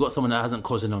you've got someone that hasn't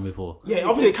coached anyone before. Yeah,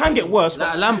 obviously it can get worse.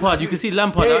 Like Lampard, you can see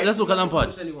Lampard. Let's look at Lampard.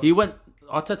 He went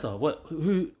Arteta. What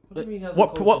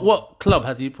club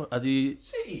has he?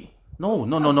 City.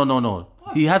 No.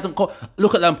 He hasn't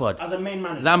look at Lampard. As a main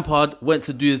manager. Lampard went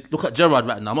to do his... Look at Gerrard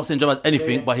right now. I'm not saying Gerrard's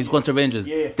anything, but he's gone to Rangers.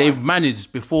 They've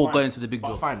managed before going to the big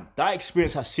job. Fine. That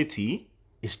experience at City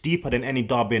is deeper than any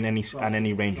Derby and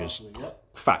any Rangers.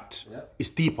 Fact. It's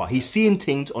deeper. He's seeing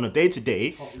things on a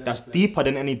day-to-day that's deeper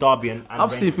than any Derby and I've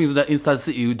Rangers. seen things in that Inside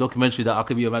City documentary that I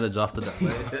could be a manager after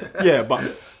that. Yeah,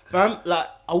 but fam, like,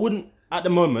 I wouldn't... At the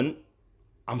moment,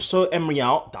 I'm so Emery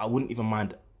out that I wouldn't even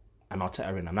mind an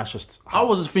Arteta in, and that's just... I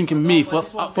was just thinking I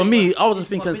was just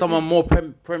thinking someone more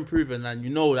prem proven, and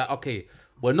that okay,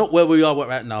 we're not where we are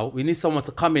right now. We need someone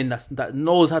to come in that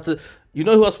knows how to. You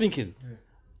know who I was thinking?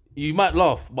 You might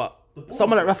laugh, but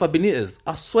someone like Rafa Benitez.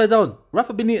 I swear down,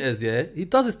 Rafa Benitez, he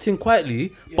does his thing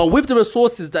quietly, but with the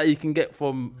resources that he can get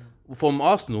from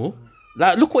Arsenal,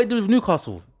 like look what he did with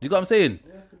Newcastle. You got what I'm saying?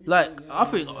 I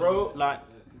think, bro,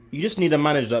 you just need a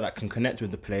manager that can connect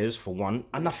with the players for one,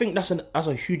 and I think that's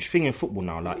a huge thing in football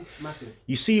now. Like,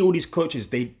 you see all these coaches,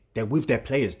 they're with their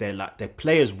players. They're like, their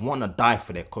players want to die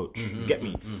for their coach. You get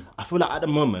me? I feel like at the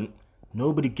moment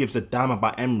nobody gives a damn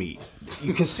about Emery.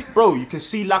 You can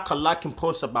see like a liking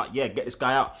post about get this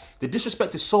guy out. The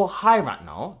disrespect is so high right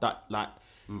now that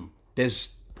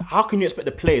how can you expect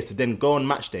the players to then go on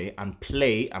match day and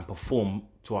play and perform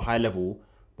to a high level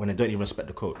when they don't even respect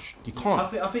the coach. You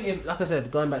can't. I think if, like I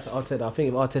said, going back to Arteta, I think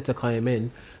if Arteta came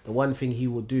in, the one thing he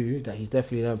would do that he's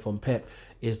definitely learned from Pep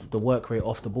is the work rate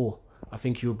off the ball. I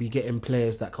think you'll be getting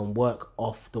players that can work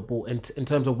off the ball in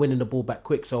terms of winning the ball back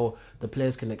quick, so the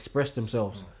players can express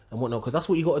themselves and whatnot. Because that's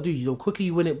what you got to do. The quicker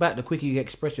you win it back, the quicker you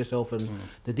express yourself. And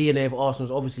the DNA of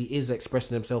Arsenal obviously is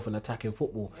expressing themselves and attacking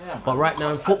football. But right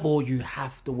now in football, you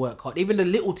have to work hard. Even the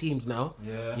little teams now,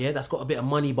 that's got a bit of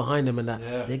money behind them and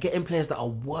that. They're getting players that are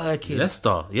working.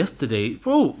 Leicester yesterday,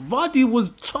 bro. Vardy was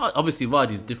charged. Obviously,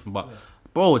 Vardy's different, but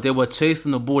bro, they were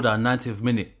chasing the ball at 90th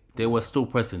minute. They were still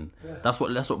pressing. That's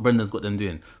what Brendan's got them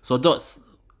doing. So Dots,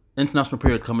 international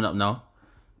period coming up now.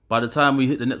 By the time we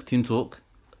hit the next team talk,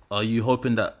 are you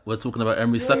hoping that we're talking about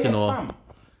Emery sacking or? Fam.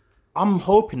 I'm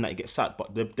hoping that he gets sacked,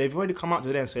 but they've already come out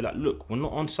today and say like, look, we're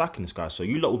not on sacking this guy. So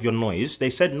you lot with your noise, they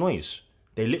said noise.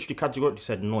 They literally categorically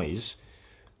said noise.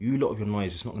 You lot with your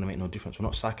noise, it's not going to make no difference. We're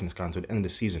not sacking this guy until the end of the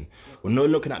season. We're not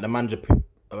looking at the manager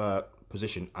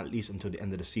position at least until the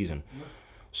end of the season.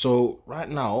 So right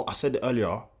now, I said it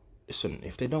earlier. Listen,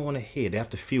 if they don't want to hear, they have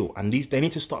to feel. And they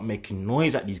need to start making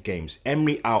noise at these games.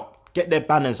 Emery out, get their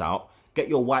banners out, get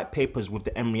your white papers with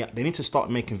the Emery out. They need to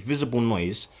start making visible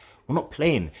noise. We're not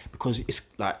playing because it's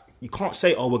like, you can't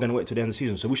say, oh, we're going to wait till the end of the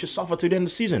season. So we should suffer till the end of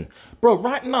the season. Bro,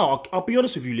 right now, I'll be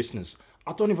honest with you listeners.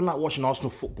 I don't even like watching Arsenal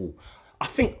football. I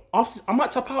think after I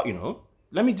might tap out, you know.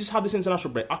 Let me just have this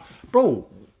international break. Bro,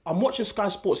 I'm watching Sky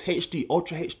Sports HD,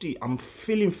 Ultra HD. I'm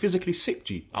feeling physically sick,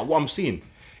 G, at what I'm seeing.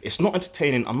 It's not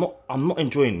entertaining. I'm not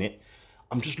enjoying it.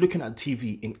 I'm just looking at the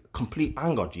TV in complete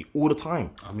anger, G, all the time.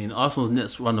 I mean, Arsenal's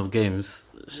next run of games,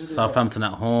 Southampton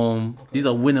at home. These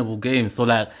are winnable games. So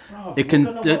like,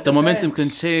 bruv, the momentum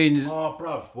can change. Oh,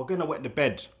 bruv, we're gonna wet the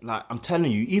bed. Like I'm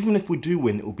telling you, even if we do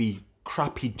win, it will be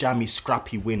crappy, jammy,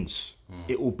 scrappy wins.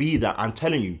 It will be that. I'm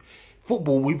telling you,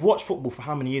 football. We've watched football for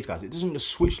how many years, guys? It doesn't just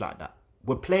switch like that.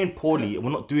 We're playing poorly. And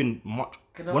we're not doing much.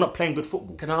 We're not playing good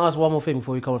football. Can I ask one more thing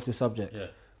before we come off this subject? Yeah.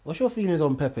 What's your feelings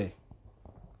on Pepe?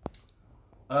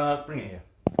 Bring it here.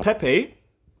 Pepe,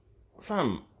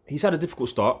 fam, he's had a difficult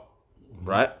start,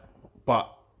 right? But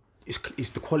it's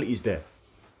the quality is there.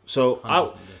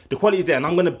 So the quality is there, and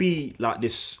I'm gonna be like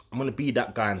this. I'm gonna be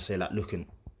that guy and say like, looking,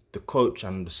 the coach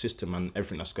and the system and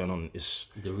everything that's going on is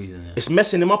the reason. Yeah. It's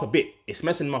messing him up a bit. It's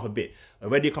messing him up a bit.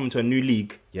 Already coming to a new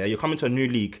league. Yeah, you're coming to a new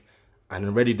league. And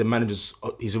already the manager's,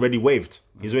 he's already waved.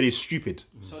 He's already stupid.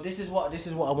 So this is what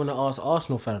I want to ask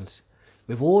Arsenal fans.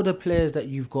 With all the players that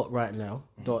you've got right now,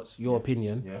 Dots, your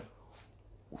opinion. Yeah.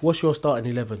 What's your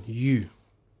starting 11? You.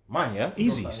 Mine, yeah?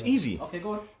 Easy. It's easy. Okay,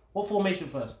 go on. What formation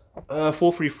first?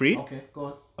 4-3-3. Okay,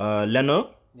 go on.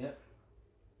 Leno. Yeah.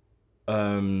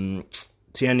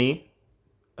 Tierney.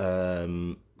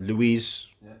 Louise.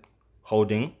 Yeah.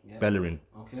 Holding. Yeah. Bellerin.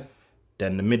 Okay.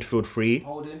 Then the midfield three.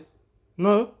 Holding.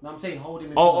 No. No, I'm saying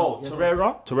holding. Oh,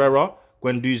 Torreira,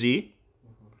 Guendouzi.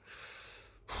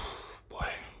 Boy.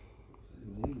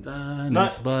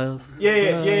 Ceballos.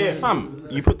 Yeah, fam.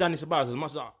 You put Danny Ceballos as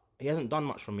much as he hasn't done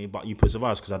much for me, but you put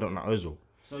Ceballos because I don't like Ozil.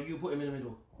 So you put him in the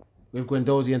middle with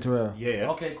Guendouzi and Torreira.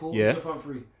 Yeah. Okay, cool. Yeah. Who's the front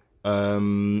three?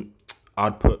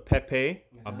 I'd put Pepe,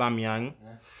 Aubameyang,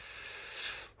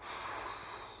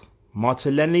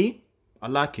 Martinelli. I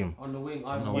like him. On the wing.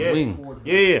 Wing.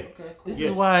 Yeah. Okay, cool. This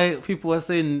is why people are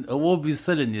saying Iwobi's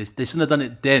selling you. They shouldn't have done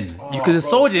it then. You could have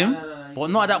sold him, but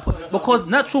not at that point. Because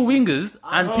natural wingers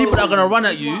and people that are going to run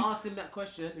at you.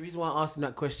 The reason why I asked him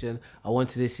that question, I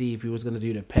wanted to see if he was going to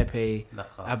do the Pepe,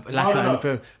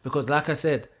 Laka, because like I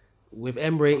said, with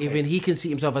Emery, even he can see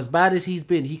himself, as bad as he's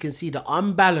been, he can see the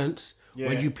unbalance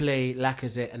when you play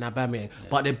Lacazette and Aubameyang.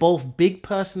 But they're both big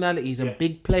personalities and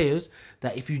big players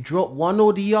that if you drop one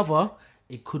or the other,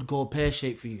 it could go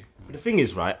pear-shaped for you. But the thing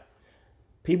is, right,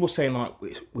 people saying like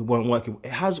we won't work.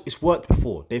 It's worked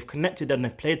before. They've connected and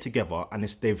they've played together, and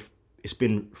it's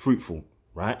been fruitful,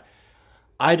 right?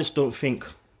 I just don't think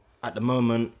at the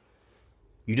moment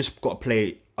you just got to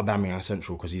play Aubameyang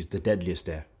central because he's the deadliest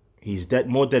there. He's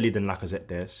more deadly than Lacazette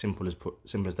there. Simple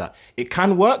as that. It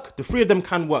can work. The three of them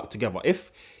can work together.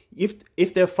 If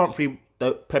their front three,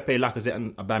 the Pepe, Lacazette,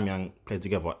 and Aubameyang played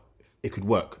together, it could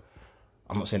work.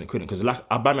 I'm not saying it couldn't because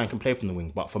Aubameyang can play from the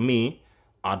wing. But for me,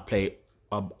 I'd play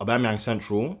Aubameyang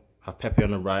central, have Pepe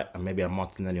on the right, and maybe have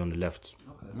Martinelli on the left.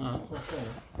 Okay.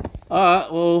 All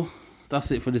right. Well, that's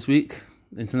it for this week.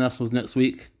 Internationals next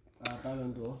week.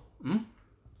 Ballon d'Or.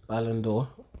 Ballon d'Or.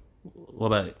 What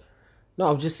about it? No,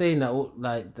 I'm just saying that.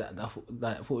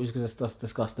 I thought we was going to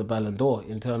discuss the Ballon d'Or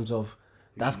in terms of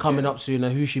that's coming up soon.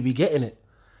 And who should be getting it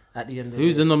at the end of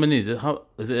Who's the nominees? Have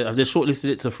they shortlisted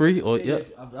it to 3 or yeah?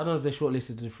 I don't know if they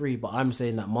shortlisted to 3, but I'm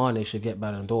saying that Mane should get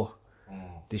Ballon d'Or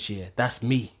this year. That's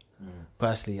me.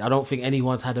 Personally, I don't think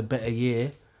anyone's had a better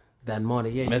year than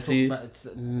Mane. Yeah, Messi?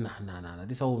 Nah.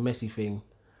 This whole Messi thing.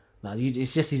 Nah,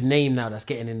 it's just his name now that's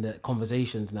getting in the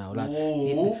conversations now. Like,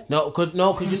 because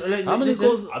How many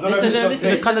goals?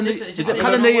 Is it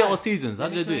calendar year or seasons? How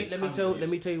do they do it? Let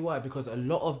me tell you why. Because a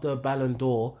lot of the Ballon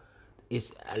d'Or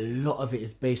is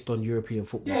based on European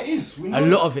football. Yeah, it is. A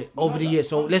lot of it over the years.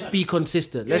 So let's be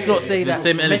consistent. Let's not say that the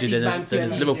same energy Messi's than banged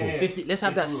is Liverpool. 50. Let's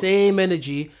have that same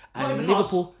energy. And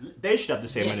Liverpool, They should have the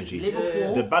same energy.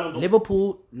 The Ballon d'Or.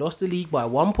 Liverpool lost the league by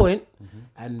 1 point,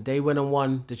 and they went and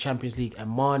won the Champions League.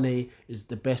 And Mane is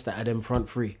the best out of them front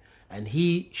three, and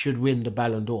he should win the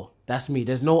Ballon d'Or. That's me.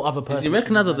 There's no other person. Is he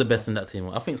recognised as the best in that team?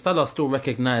 I think Salah's still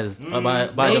recognised by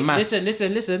the mass.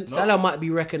 Listen. No. Salah might be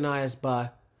recognised by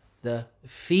the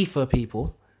FIFA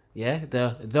people. Yeah,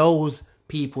 those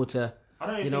people to. I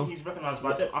don't even think he's recognised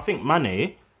by them. I think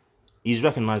Mane, he's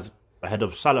recognised ahead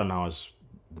of Salah now as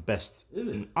the best.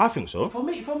 I think so. For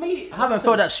me, I haven't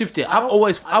felt that shift yet. I've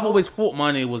always thought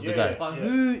Mane was the guy. But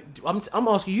who? I'm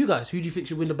asking you guys. Who do you think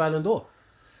should win the Ballon d'Or?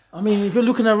 I mean, if you're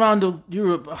looking around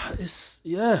Europe, it's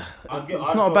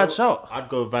not a bad shout. I'd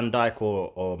go Van Dijk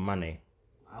or Mane.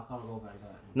 I can't go Van Dijk.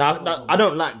 Now, I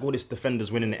don't like all these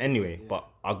defenders winning it anyway, but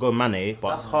I'll go Mane.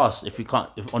 But That's harsh if you can't,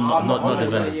 if not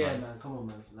defenders. Yeah, man, come on,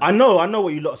 man. I know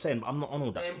what you lot are saying, but I'm not on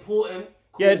all that. They're important.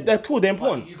 Cool. Yeah, they're cool. They're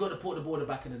important. You got to put the border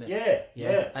back in the net.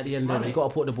 Yeah. At the end of the day, you got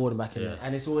to put the border back in there,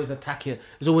 and it's always attacking.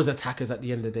 There's always attackers at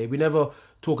the end of the day. We never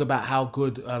talk about how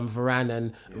good Varane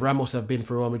and Ramos have been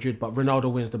for Real Madrid, but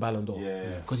Ronaldo wins the Ballon d'Or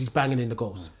because he's banging in the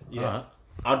goals. Yeah,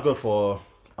 I'd go.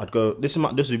 This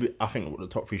would be. I think what the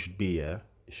top three should be. Yeah,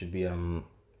 it should be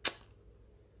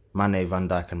Mane, Van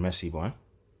Dijk, and Messi, boy.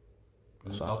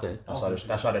 Okay.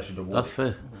 That's how they should award. That's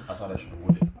fair. That's how they should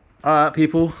award it. All right,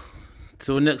 people.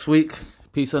 Till next week.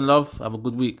 Peace and love. Have a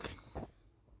good week.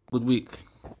 Good week.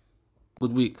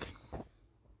 Good week.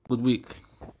 Good week.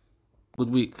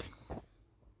 Good week.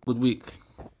 Good week.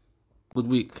 Good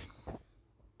week.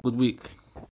 Good week.